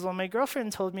she goes, well, my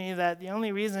girlfriend told me that the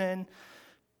only reason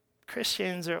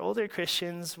Christians or older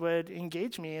Christians would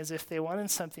engage me is if they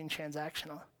wanted something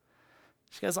transactional.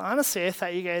 She goes, honestly, I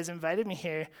thought you guys invited me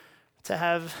here to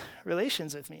have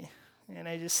relations with me. And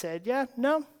I just said,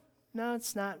 no,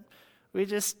 it's not. We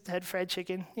just had fried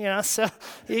chicken, so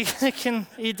you can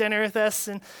eat dinner with us.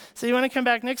 And so you want to come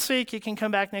back next week, you can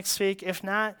come back next week. If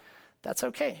not, that's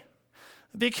okay.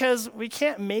 Because we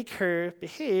can't make her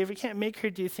behave. We can't make her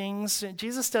do things.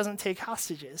 Jesus doesn't take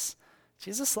hostages.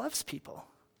 Jesus loves people.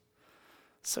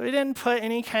 So we didn't put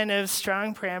any kind of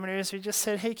strong parameters. We just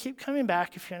said, hey, keep coming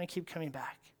back if you want to keep coming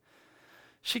back.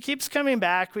 She keeps coming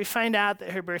back. We find out that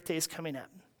her birthday is coming up,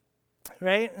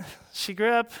 right? She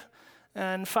grew up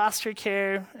in foster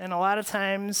care, and a lot of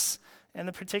times in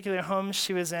the particular home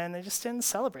she was in, they just didn't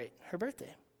celebrate her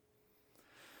birthday.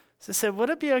 So I said, would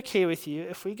it be okay with you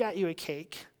if we got you a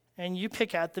cake and you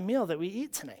pick out the meal that we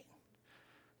eat tonight?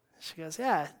 She goes,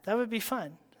 yeah, that would be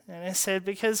fun. And I said,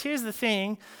 because here's the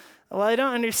thing. Well, I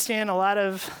don't understand a lot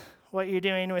of what you're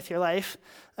doing with your life.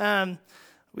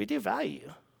 We do value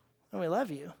you, and we love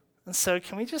you. And so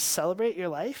can we just celebrate your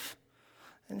life?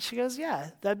 And she goes,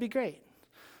 yeah, that'd be great.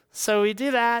 So we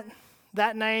do that.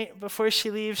 That night, before she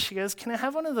leaves, she goes, can I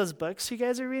have one of those books you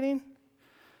guys are reading?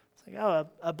 It's like, oh,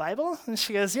 a Bible? And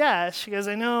she goes, yeah. She goes,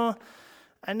 I know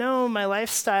my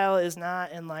lifestyle is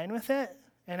not in line with it,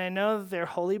 and I know they're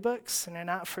holy books, and they're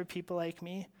not for people like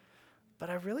me, but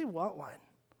I really want one.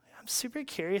 I'm super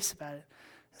curious about it.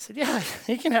 I said, yeah,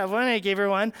 you can have one. I gave her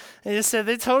one. And just said,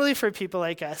 they're totally for people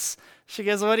like us. She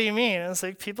goes, what do you mean? I was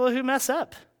like, people who mess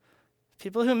up,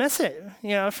 people who miss it.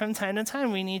 From time to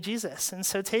time, we need Jesus. And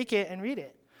so take it and read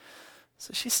it.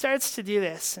 So she starts to do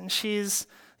this, and she's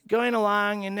going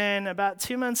along, and then about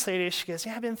 2 months later, she goes,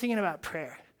 yeah, I've been thinking about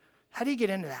prayer. How do you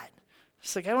get into that?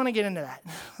 She's like, I want to get into that.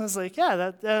 I was like,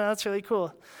 yeah, that's really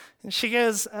cool. And she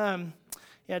goes,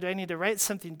 do I need to write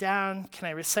something down? Can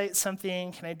I recite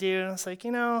something? Can I do? And I was like,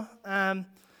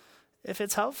 if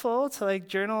it's helpful to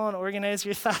journal and organize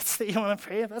your thoughts that you want to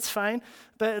pray, that's fine,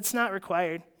 but it's not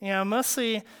required.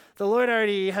 Mostly the Lord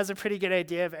already has a pretty good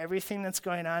idea of everything that's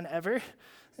going on ever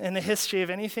in the history of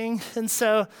anything. And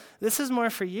so this is more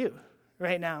for you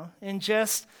right now in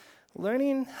just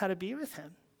learning how to be with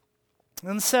him.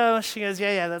 And so she goes,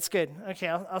 yeah, that's good. Okay,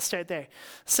 I'll start there.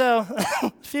 So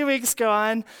a few weeks go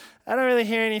on. I don't really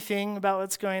hear anything about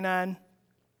what's going on.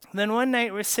 Then one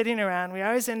night we're sitting around. We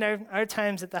always end our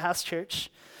times at the house church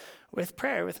with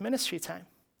prayer, with ministry time.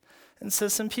 And so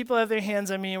some people have their hands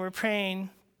on me and we're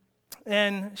praying.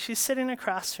 And she's sitting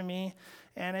across from me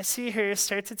and I see her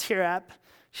start to tear up.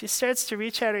 She starts to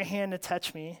reach out her hand to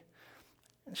touch me.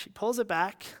 And she pulls it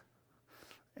back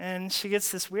and she gets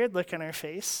this weird look on her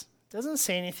face. Doesn't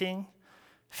say anything.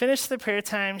 Finished the prayer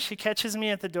time. She catches me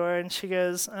at the door and she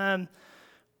goes,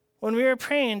 when we were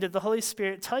praying, did the Holy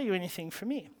Spirit tell you anything for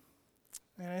me?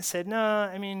 And I said,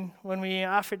 no, when we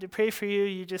offered to pray for you,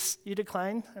 you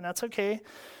declined, and that's okay.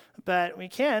 But we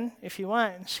can if you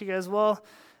want. And she goes, well,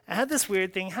 I had this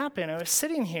weird thing happen. I was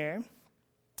sitting here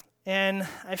and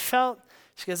I felt,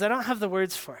 she goes, I don't have the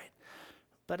words for it,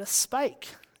 but a spike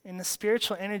in the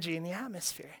spiritual energy in the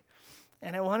atmosphere.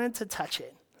 And I wanted to touch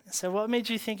it. So what made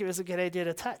you think it was a good idea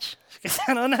to touch? She goes,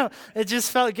 I don't know. It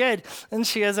just felt good. And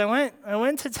she goes, I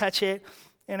went to touch it,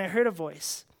 and I heard a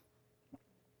voice.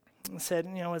 I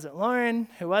said, was it Lauren?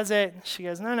 Who was it? She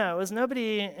goes, no, it was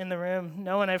nobody in the room,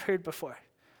 no one I've heard before.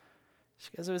 She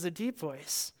goes, it was a deep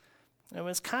voice. It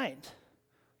was kind,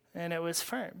 and it was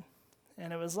firm,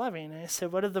 and it was loving. And I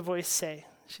said, what did the voice say?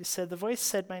 She said, the voice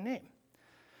said my name.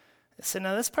 I said,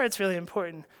 now this part's really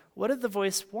important. What did the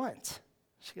voice want?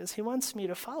 She goes, he wants me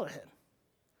to follow him.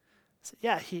 I said,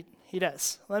 yeah, he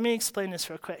does. Let me explain this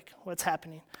real quick, what's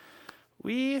happening.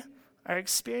 We are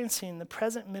experiencing the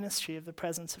present ministry of the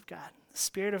presence of God, the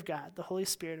Spirit of God, the Holy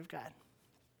Spirit of God.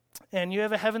 And you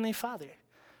have a heavenly Father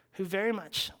who very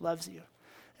much loves you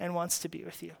and wants to be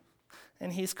with you.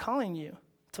 And he's calling you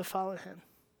to follow him.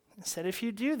 He said, if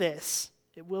you do this,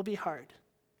 it will be hard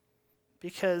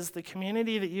because the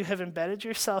community that you have embedded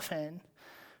yourself in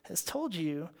has told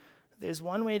you there's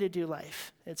one way to do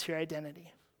life. It's your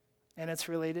identity. And it's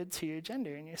related to your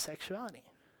gender and your sexuality.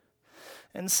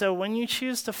 And so when you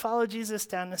choose to follow Jesus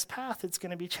down this path, it's going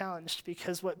to be challenged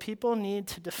because what people need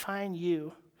to define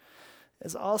you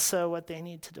is also what they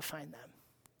need to define them.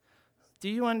 Do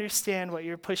you understand what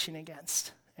you're pushing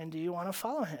against? And do you want to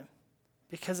follow him?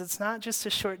 Because it's not just a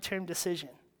short-term decision.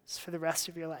 It's for the rest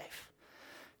of your life.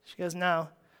 She goes, no.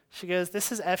 She goes,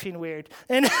 this is effing weird.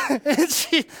 And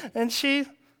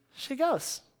she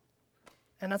goes.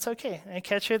 And that's okay. And I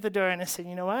catch her at the door and I said,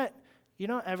 you know what? You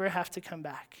don't ever have to come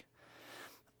back.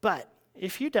 But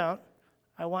if you don't,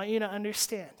 I want you to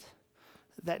understand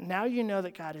that now you know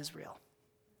that God is real.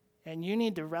 And you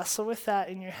need to wrestle with that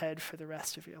in your head for the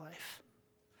rest of your life.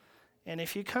 And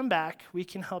if you come back, we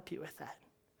can help you with that.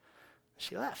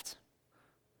 She left.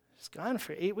 She's gone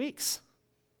for 8 weeks.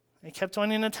 I kept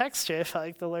wanting to text her. I felt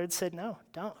like the Lord said, no,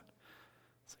 don't.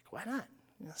 It's like, why not?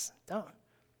 Yes, don't.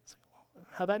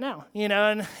 How about now? And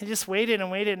I just waited,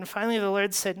 and finally the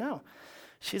Lord said, no,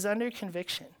 she's under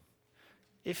conviction.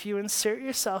 If you insert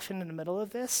yourself into the middle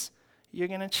of this, you're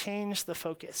going to change the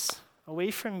focus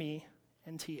away from me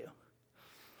and to you.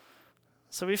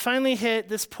 So we finally hit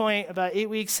this point about 8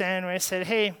 weeks in where I said,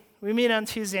 hey, we meet on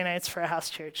Tuesday nights for a house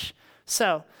church.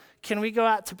 So can we go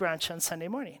out to brunch on Sunday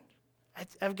morning?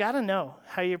 I've got to know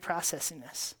how you're processing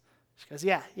this. She goes,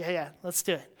 yeah, let's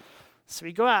do it. So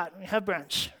we go out and we have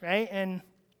brunch, right? And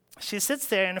she sits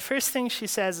there, and the first thing she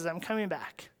says is, I'm coming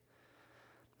back.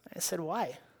 I said,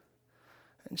 why?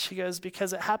 And she goes,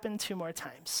 because it happened 2 more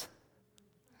times.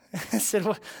 I said,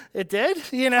 well, it did?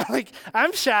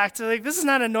 I'm shocked. This is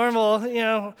not a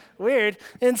normal, weird.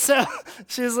 And so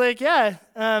she's like, yeah,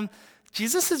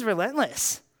 Jesus is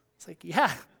relentless. It's like,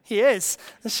 yeah, he is.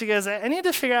 And she goes, I need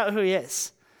to figure out who he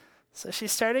is. So she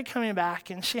started coming back,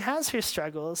 and she has her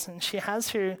struggles, and she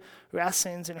has her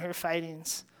wrestlings and her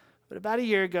fightings. But about a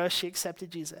year ago, she accepted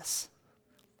Jesus,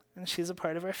 and she's a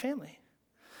part of our family.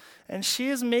 And she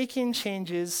is making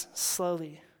changes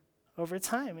slowly over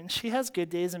time. And she has good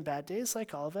days and bad days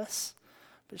like all of us,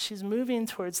 but she's moving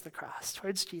towards the cross,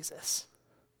 towards Jesus,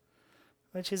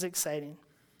 which is exciting.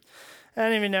 I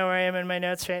don't even know where I am in my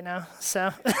notes right now.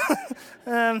 So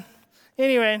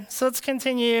anyway, so let's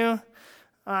continue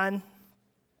on.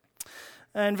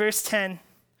 In verse 10.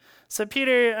 So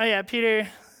Peter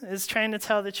is trying to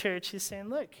tell the church, he's saying,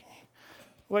 look,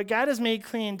 what God has made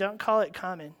clean, don't call it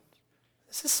common.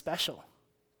 This is special,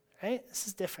 right? This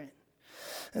is different.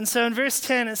 And so in verse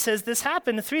 10, it says, this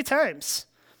happened 3 times,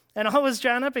 and all was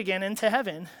drawn up again into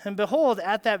heaven. And behold,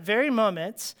 at that very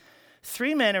moment,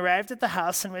 3 men arrived at the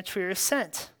house in which we were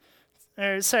sent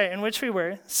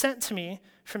to me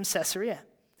from Caesarea.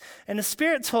 And the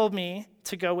Spirit told me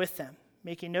to go with them,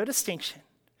 making no distinction.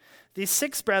 These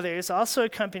 6 brothers also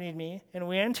accompanied me, and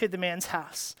we entered the man's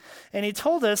house. And he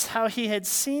told us how he had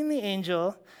seen the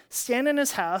angel stand in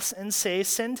his house and say,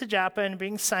 send to Joppa and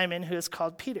bring Simon, who is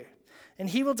called Peter. And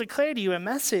he will declare to you a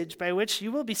message by which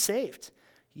you will be saved,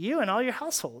 you and all your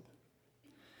household.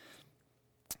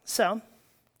 So,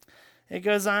 it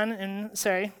goes on, and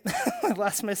I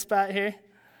lost my spot here.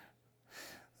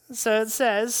 So it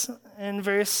says in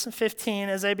verse 15,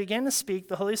 as I began to speak,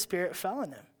 the Holy Spirit fell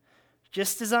on them,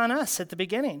 just as on us at the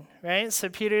beginning, right? So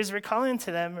Peter's recalling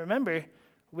to them, remember,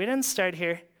 we didn't start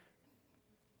here.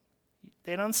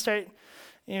 They don't start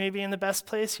maybe in the best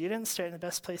place. You didn't start in the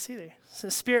best place either. So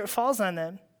the Spirit falls on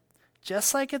them,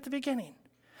 just like at the beginning.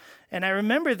 And I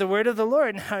remembered the word of the Lord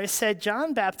and how he said,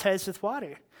 John baptized with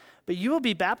water, but you will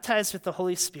be baptized with the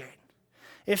Holy Spirit.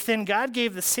 If then God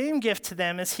gave the same gift to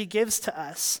them as he gives to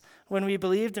us when we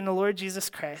believed in the Lord Jesus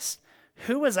Christ,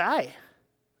 who was I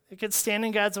that could stand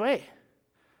in God's way?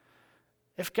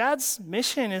 If God's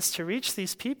mission is to reach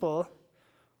these people,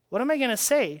 what am I going to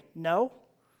say? No?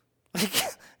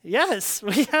 Yes,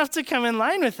 we have to come in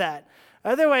line with that.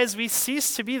 Otherwise, we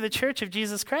cease to be the church of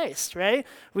Jesus Christ, right?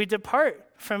 We depart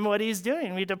from what he's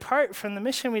doing. We depart from the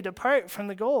mission. We depart from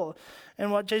the goal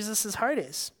and what Jesus' heart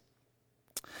is.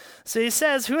 So he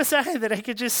says, who was I that I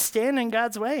could just stand in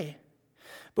God's way?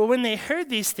 But when they heard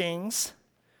these things,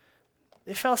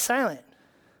 they fell silent.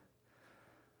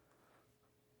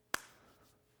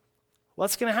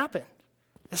 What's going to happen?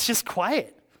 It's just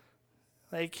quiet.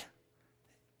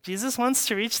 Jesus wants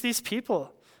to reach these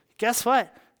people. Guess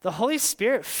what? The Holy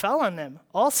Spirit fell on them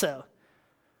also.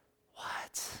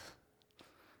 What?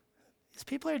 These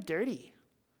people are dirty.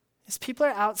 These people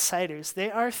are outsiders.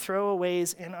 They are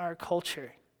throwaways in our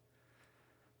culture.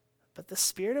 But the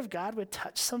Spirit of God would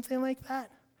touch something like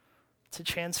that to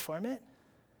transform it?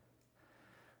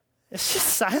 It's just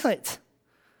silent.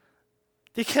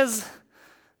 Because,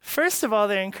 first of all,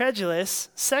 they're incredulous.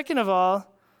 Second of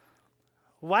all,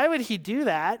 why would he do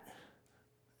that?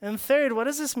 And third, what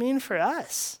does this mean for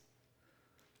us?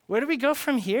 Where do we go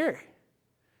from here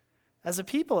as a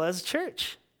people, as a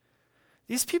church?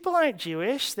 These people aren't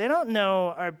Jewish. They don't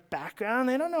know our background.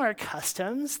 They don't know our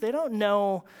customs. They don't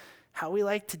know how we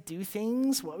like to do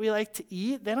things, what we like to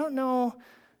eat. They don't know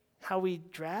how we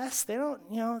dress. They don't,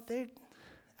 they're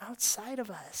outside of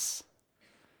us.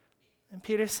 And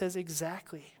Peter says,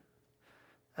 exactly.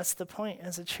 That's the point.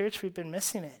 As a church, we've been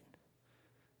missing it.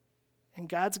 And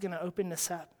God's going to open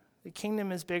this up. The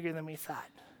kingdom is bigger than we thought.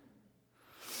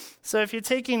 So if you're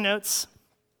taking notes,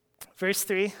 verse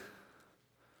 3.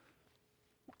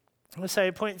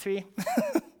 Point 3.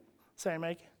 Sorry,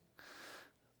 Mike.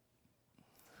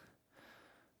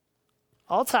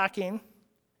 All talking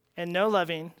and no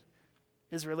loving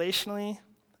is relationally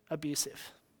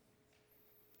abusive.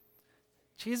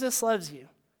 Jesus loves you.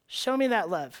 Show me that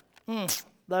love.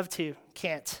 Love to.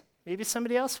 Can't. Maybe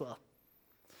somebody else will.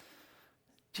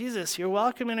 Jesus, you're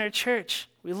welcome in our church.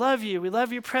 We love you. We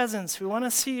love your presence. We want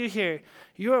to see you here.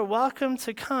 You are welcome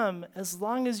to come as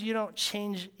long as you don't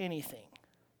change anything.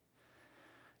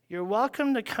 You're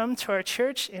welcome to come to our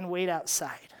church and wait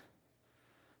outside.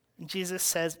 And Jesus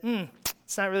says,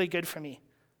 it's not really good for me.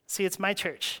 See, it's my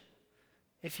church.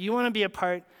 If you want to be a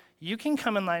part, you can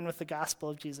come in line with the gospel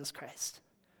of Jesus Christ.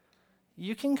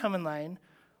 You can come in line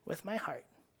with my heart.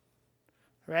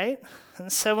 Right?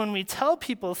 And so when we tell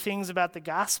people things about the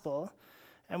gospel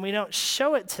and we don't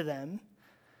show it to them,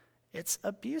 it's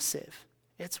abusive.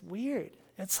 It's weird.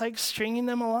 It's like stringing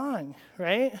them along,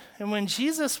 right? And when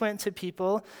Jesus went to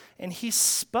people and he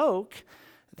spoke,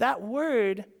 that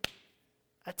word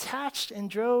attached and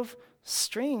drove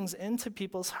strings into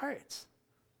people's hearts.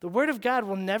 The word of God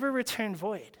will never return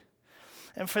void.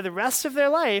 And for the rest of their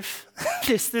life,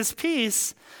 there's this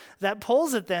piece that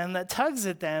pulls at them, that tugs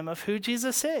at them of who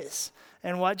Jesus is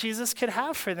and what Jesus could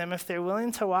have for them if they're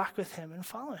willing to walk with him and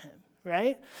follow him,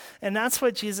 right? And that's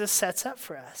what Jesus sets up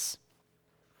for us.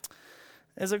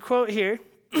 There's a quote here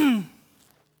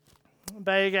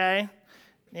by a guy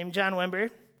named John Wimber,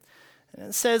 and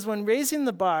it says, "When raising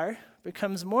the bar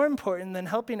becomes more important than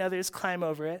helping others climb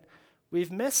over it,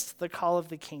 we've missed the call of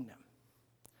the kingdom.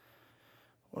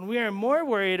 When we are more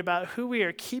worried about who we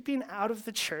are keeping out of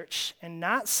the church and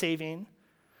not saving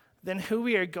than who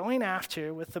we are going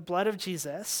after with the blood of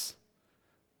Jesus,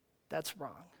 that's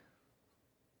wrong.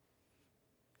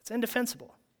 It's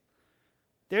indefensible.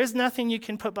 There's nothing you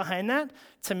can put behind that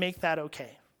to make that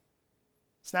okay.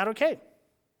 It's not okay.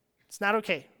 It's not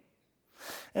okay.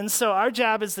 And so our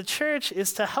job as the church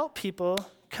is to help people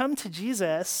come to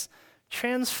Jesus,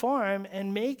 transform,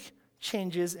 and make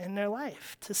changes in their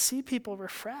life, to see people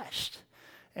refreshed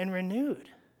and renewed.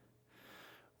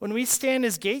 When we stand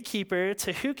as gatekeeper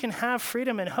to who can have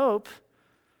freedom and hope,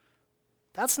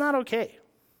 that's not okay.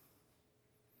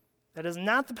 That is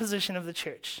not the position of the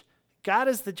church. God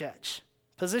is the judge.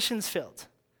 Position's filled.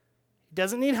 He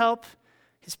doesn't need help.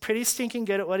 He's pretty stinking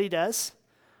good at what he does.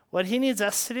 What he needs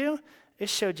us to do is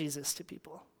show Jesus to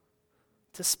people,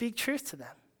 to speak truth to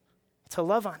them, to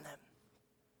love on them.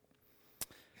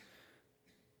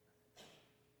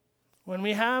 When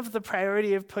we have the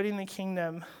priority of putting the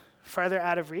kingdom farther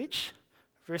out of reach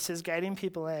versus guiding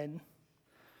people in,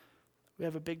 we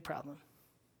have a big problem.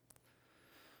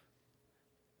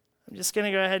 I'm just going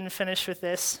to go ahead and finish with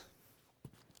this.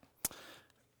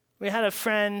 We had a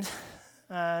friend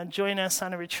join us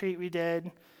on a retreat we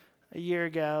did a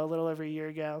little over a year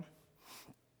ago.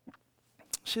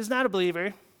 She's not a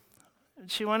believer.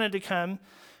 She wanted to come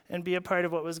and be a part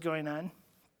of what was going on.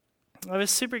 I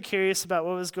was super curious about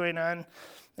what was going on,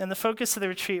 and the focus of the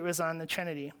retreat was on the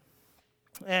Trinity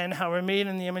and how we're made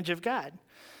in the image of God.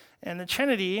 And the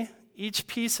Trinity, each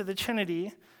piece of the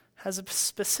Trinity, has a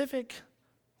specific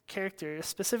character, a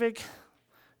specific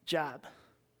job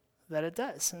that it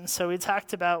does. And so we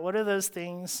talked about what are those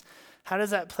things, how does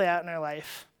that play out in our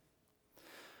life?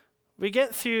 We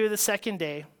get through the second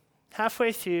day,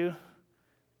 halfway through,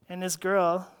 and this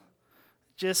girl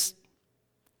just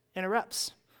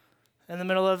interrupts in the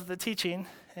middle of the teaching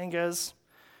and goes,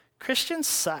 "Christians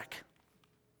suck."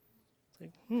 It's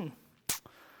like, I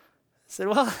said,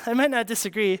 well, I might not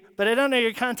disagree, but I don't know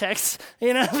your context,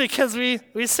 because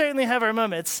we certainly have our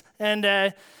moments.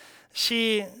 And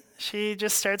she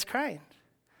just starts crying.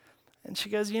 And she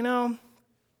goes, I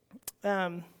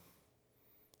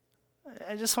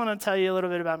just want to tell you a little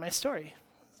bit about my story.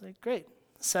 I was like, great.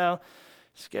 So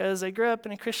she goes, I grew up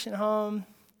in a Christian home,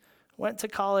 went to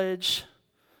college,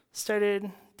 started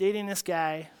dating this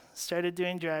guy, started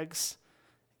doing drugs,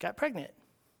 got pregnant.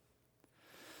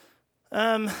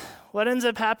 What ends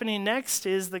up happening next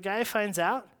is the guy finds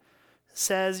out,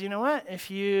 says, you know what,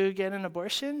 if you get an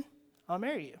abortion, I'll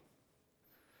marry you.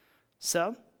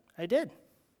 So I did.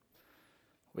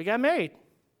 We got married.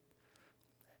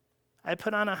 I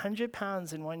put on 100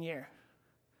 pounds in 1 year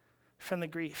from the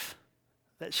grief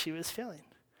that she was feeling.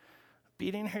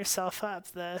 Beating herself up,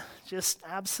 just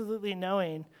absolutely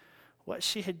knowing what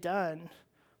she had done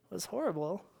was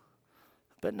horrible,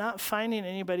 but not finding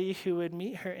anybody who would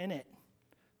meet her in it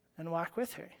and walk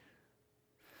with her.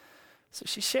 So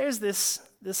she shares this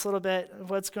little bit of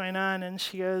what's going on, and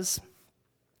she goes,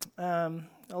 a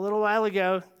little while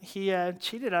ago, he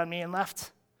cheated on me and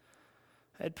left.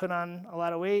 I had put on a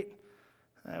lot of weight.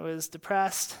 I was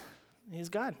depressed. He's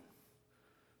gone.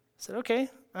 I said, okay.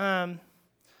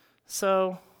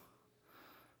 So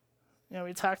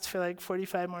we talked for like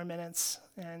 45 more minutes,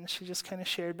 and she just kind of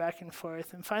shared back and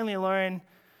forth. And finally, Lauren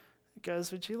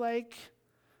goes, would you like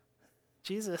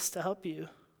Jesus to help you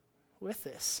with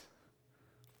this?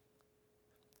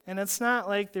 And it's not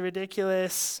like the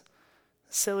ridiculous,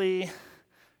 silly,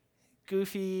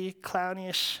 goofy,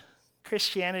 clownish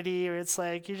Christianity where it's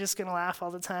like you're just going to laugh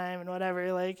all the time and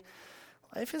whatever. Like,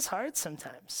 life is hard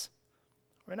sometimes.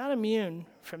 We're not immune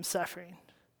from suffering.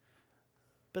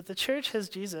 But the church has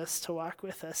Jesus to walk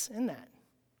with us in that.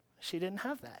 She didn't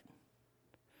have that.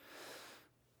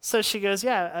 So she goes,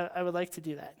 yeah, I would like to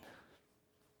do that.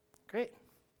 Great.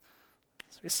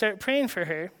 So we start praying for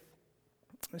her.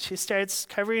 And she starts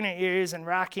covering her ears and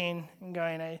rocking and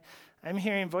going, I'm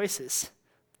hearing voices.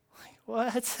 Like,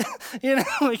 what? I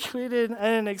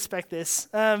didn't expect this.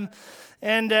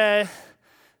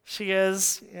 She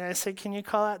goes, I said, can you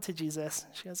call out to Jesus?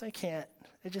 She goes, I can't.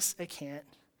 I can't.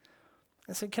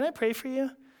 I said, can I pray for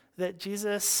you that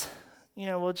Jesus,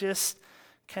 will just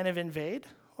kind of invade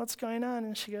what's going on?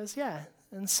 And she goes, yeah.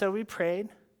 And so we prayed.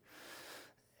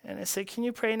 And I said, can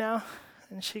you pray now?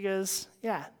 And she goes,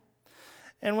 yeah.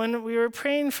 And when we were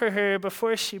praying for her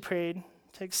before she prayed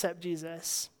to accept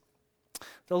Jesus,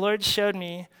 the Lord showed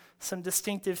me some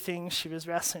distinctive things she was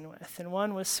wrestling with, and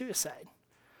one was suicide.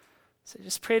 So I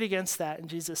just prayed against that in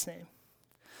Jesus' name.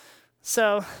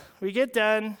 So we get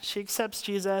done, she accepts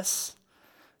Jesus,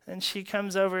 and she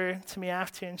comes over to me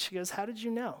after, and she goes, "How did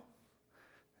you know?"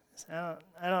 I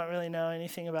don't really know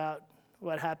anything about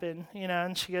what happened,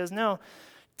 and she goes, "No,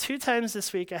 2 times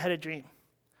this week I had a dream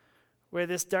where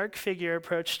this dark figure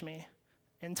approached me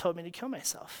and told me to kill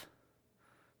myself."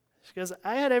 She goes,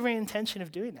 "I had every intention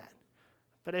of doing that,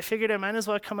 but I figured I might as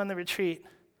well come on the retreat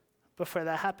before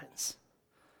that happens."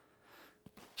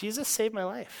 Jesus saved my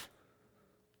life.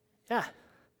 Yeah,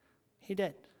 he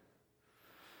did.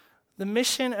 The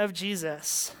mission of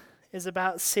Jesus is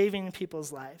about saving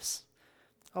people's lives.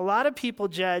 A lot of people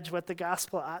judge what the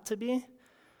gospel ought to be,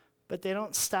 but they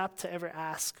don't stop to ever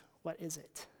ask, what is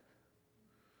it?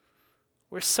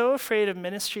 We're so afraid of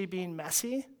ministry being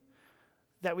messy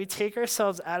that we take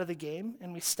ourselves out of the game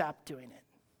and we stop doing it.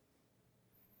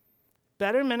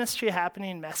 Better ministry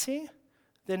happening messy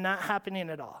than not happening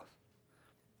at all.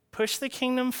 Push the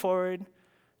kingdom forward,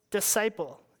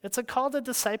 disciple. It's a call to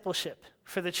discipleship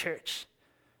for the church.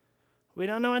 We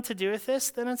don't know what to do with this,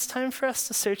 then it's time for us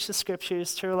to search the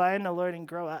scriptures, to rely on the Lord and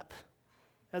grow up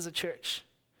as a church.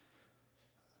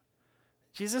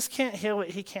 Jesus can't heal what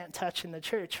he can't touch in the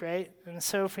church, right? And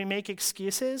so if we make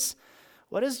excuses,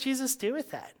 what does Jesus do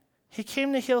with that? He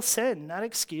came to heal sin, not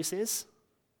excuses.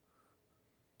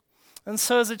 And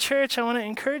so as a church, I want to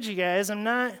encourage you guys. I'm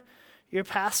not your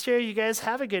pastor. You guys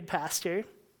have a good pastor.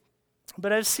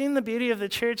 But I've seen the beauty of the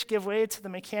church give way to the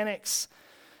mechanics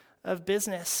of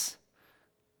business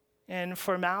and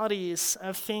formalities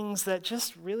of things that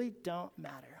just really don't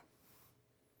matter.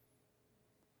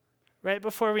 Right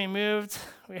before we moved,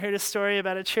 we heard a story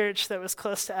about a church that was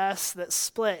close to us that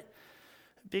split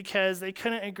because they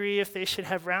couldn't agree if they should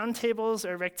have round tables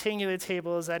or rectangular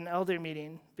tables at an elder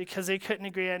meeting because they couldn't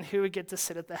agree on who would get to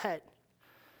sit at the head.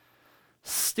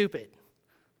 Stupid.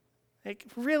 Like,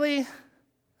 really?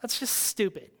 That's just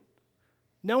stupid.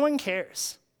 No one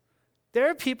cares. There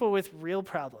are people with real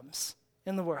problems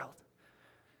in the world.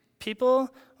 People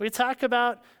we talk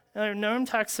about, or Norm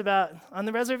talks about on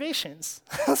the reservations.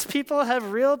 Those people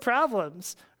have real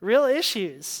problems, real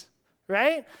issues,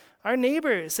 right? Our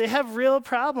neighbors, they have real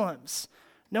problems.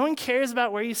 No one cares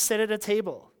about where you sit at a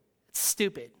table. It's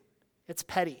stupid. It's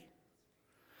petty.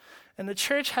 And the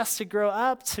church has to grow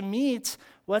up to meet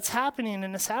what's happening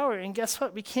in this hour. And guess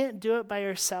what? We can't do it by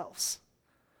ourselves.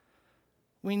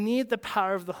 We need the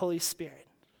power of the Holy Spirit.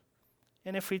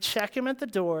 And if we check him at the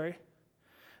door,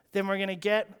 then we're going to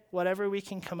get whatever we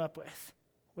can come up with,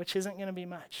 which isn't going to be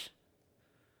much.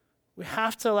 We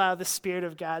have to allow the Spirit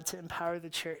of God to empower the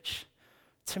church,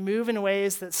 to move in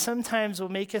ways that sometimes will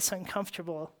make us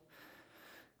uncomfortable.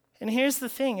 And here's the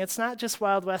thing, it's not just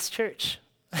Wild West Church,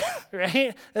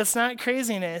 right? It's not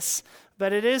craziness,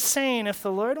 but it is saying if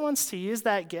the Lord wants to use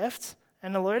that gift,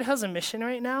 and the Lord has a mission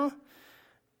right now,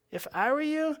 if I were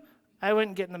you, I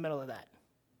wouldn't get in the middle of that.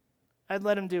 I'd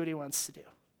let him do what he wants to do.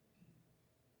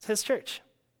 It's his church.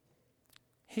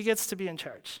 He gets to be in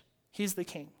charge. He's the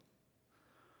king.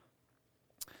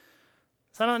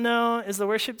 So I don't know, is the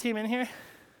worship team in here?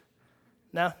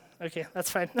 No? Okay,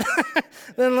 that's fine.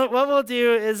 Then what we'll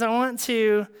do is I want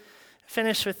to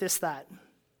finish with this thought.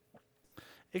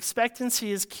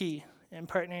 Expectancy is key in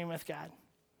partnering with God,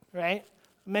 right?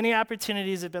 Many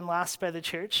opportunities have been lost by the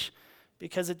church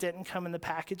because it didn't come in the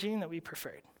packaging that we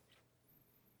preferred.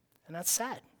 And that's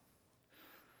sad.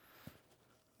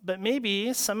 But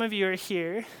maybe some of you are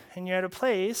here and you're at a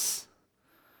place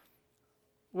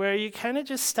where you kind of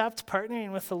just stopped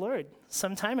partnering with the Lord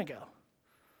some time ago.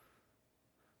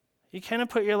 You kind of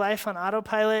put your life on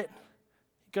autopilot,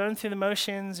 going through the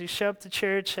motions, you show up to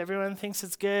church, everyone thinks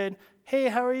it's good. Hey,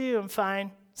 how are you? I'm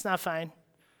fine. It's not fine.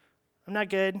 I'm not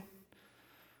good.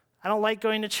 I don't like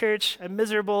going to church. I'm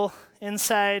miserable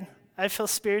inside. I feel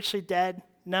spiritually dead,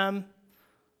 numb.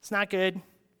 It's not good.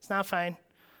 It's not fine.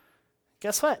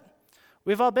 Guess what?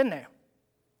 We've all been there.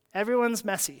 Everyone's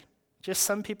messy. Just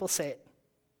some people say it,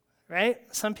 right?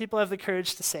 Some people have the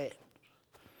courage to say it.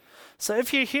 So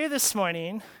if you're here this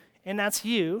morning, and that's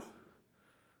you,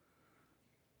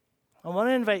 I want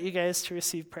to invite you guys to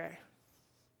receive prayer.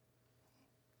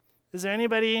 Is there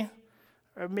anybody,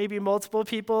 or maybe multiple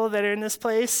people that are in this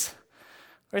place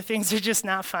where things are just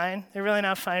not fine? They're really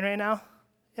not fine right now?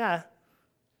 Yeah.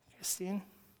 Christine?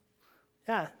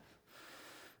 Yeah.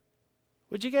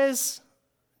 Would you guys,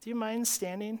 do you mind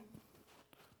standing?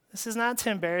 This is not to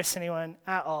embarrass anyone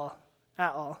at all,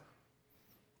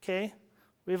 okay?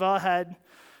 We've all had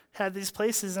these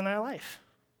places in our life.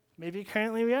 Maybe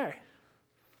currently we are.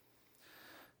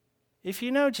 If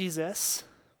you know Jesus,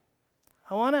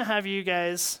 I want to have you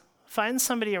guys find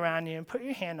somebody around you and put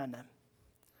your hand on them.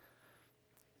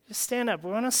 Just stand up.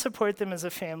 We want to support them as a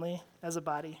family, as a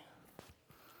body.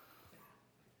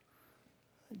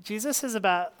 Jesus is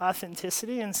about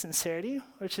authenticity and sincerity,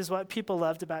 which is what people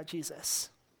loved about Jesus.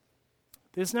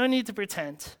 There's no need to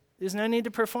pretend. There's no need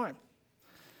to perform.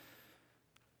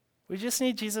 We just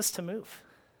need Jesus to move.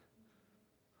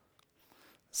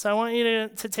 So I want you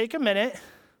to take a minute,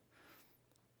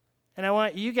 and I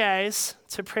want you guys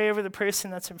to pray over the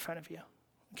person that's in front of you,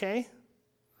 okay?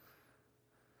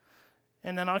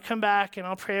 And then I'll come back, and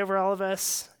I'll pray over all of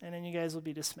us, and then you guys will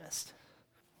be dismissed.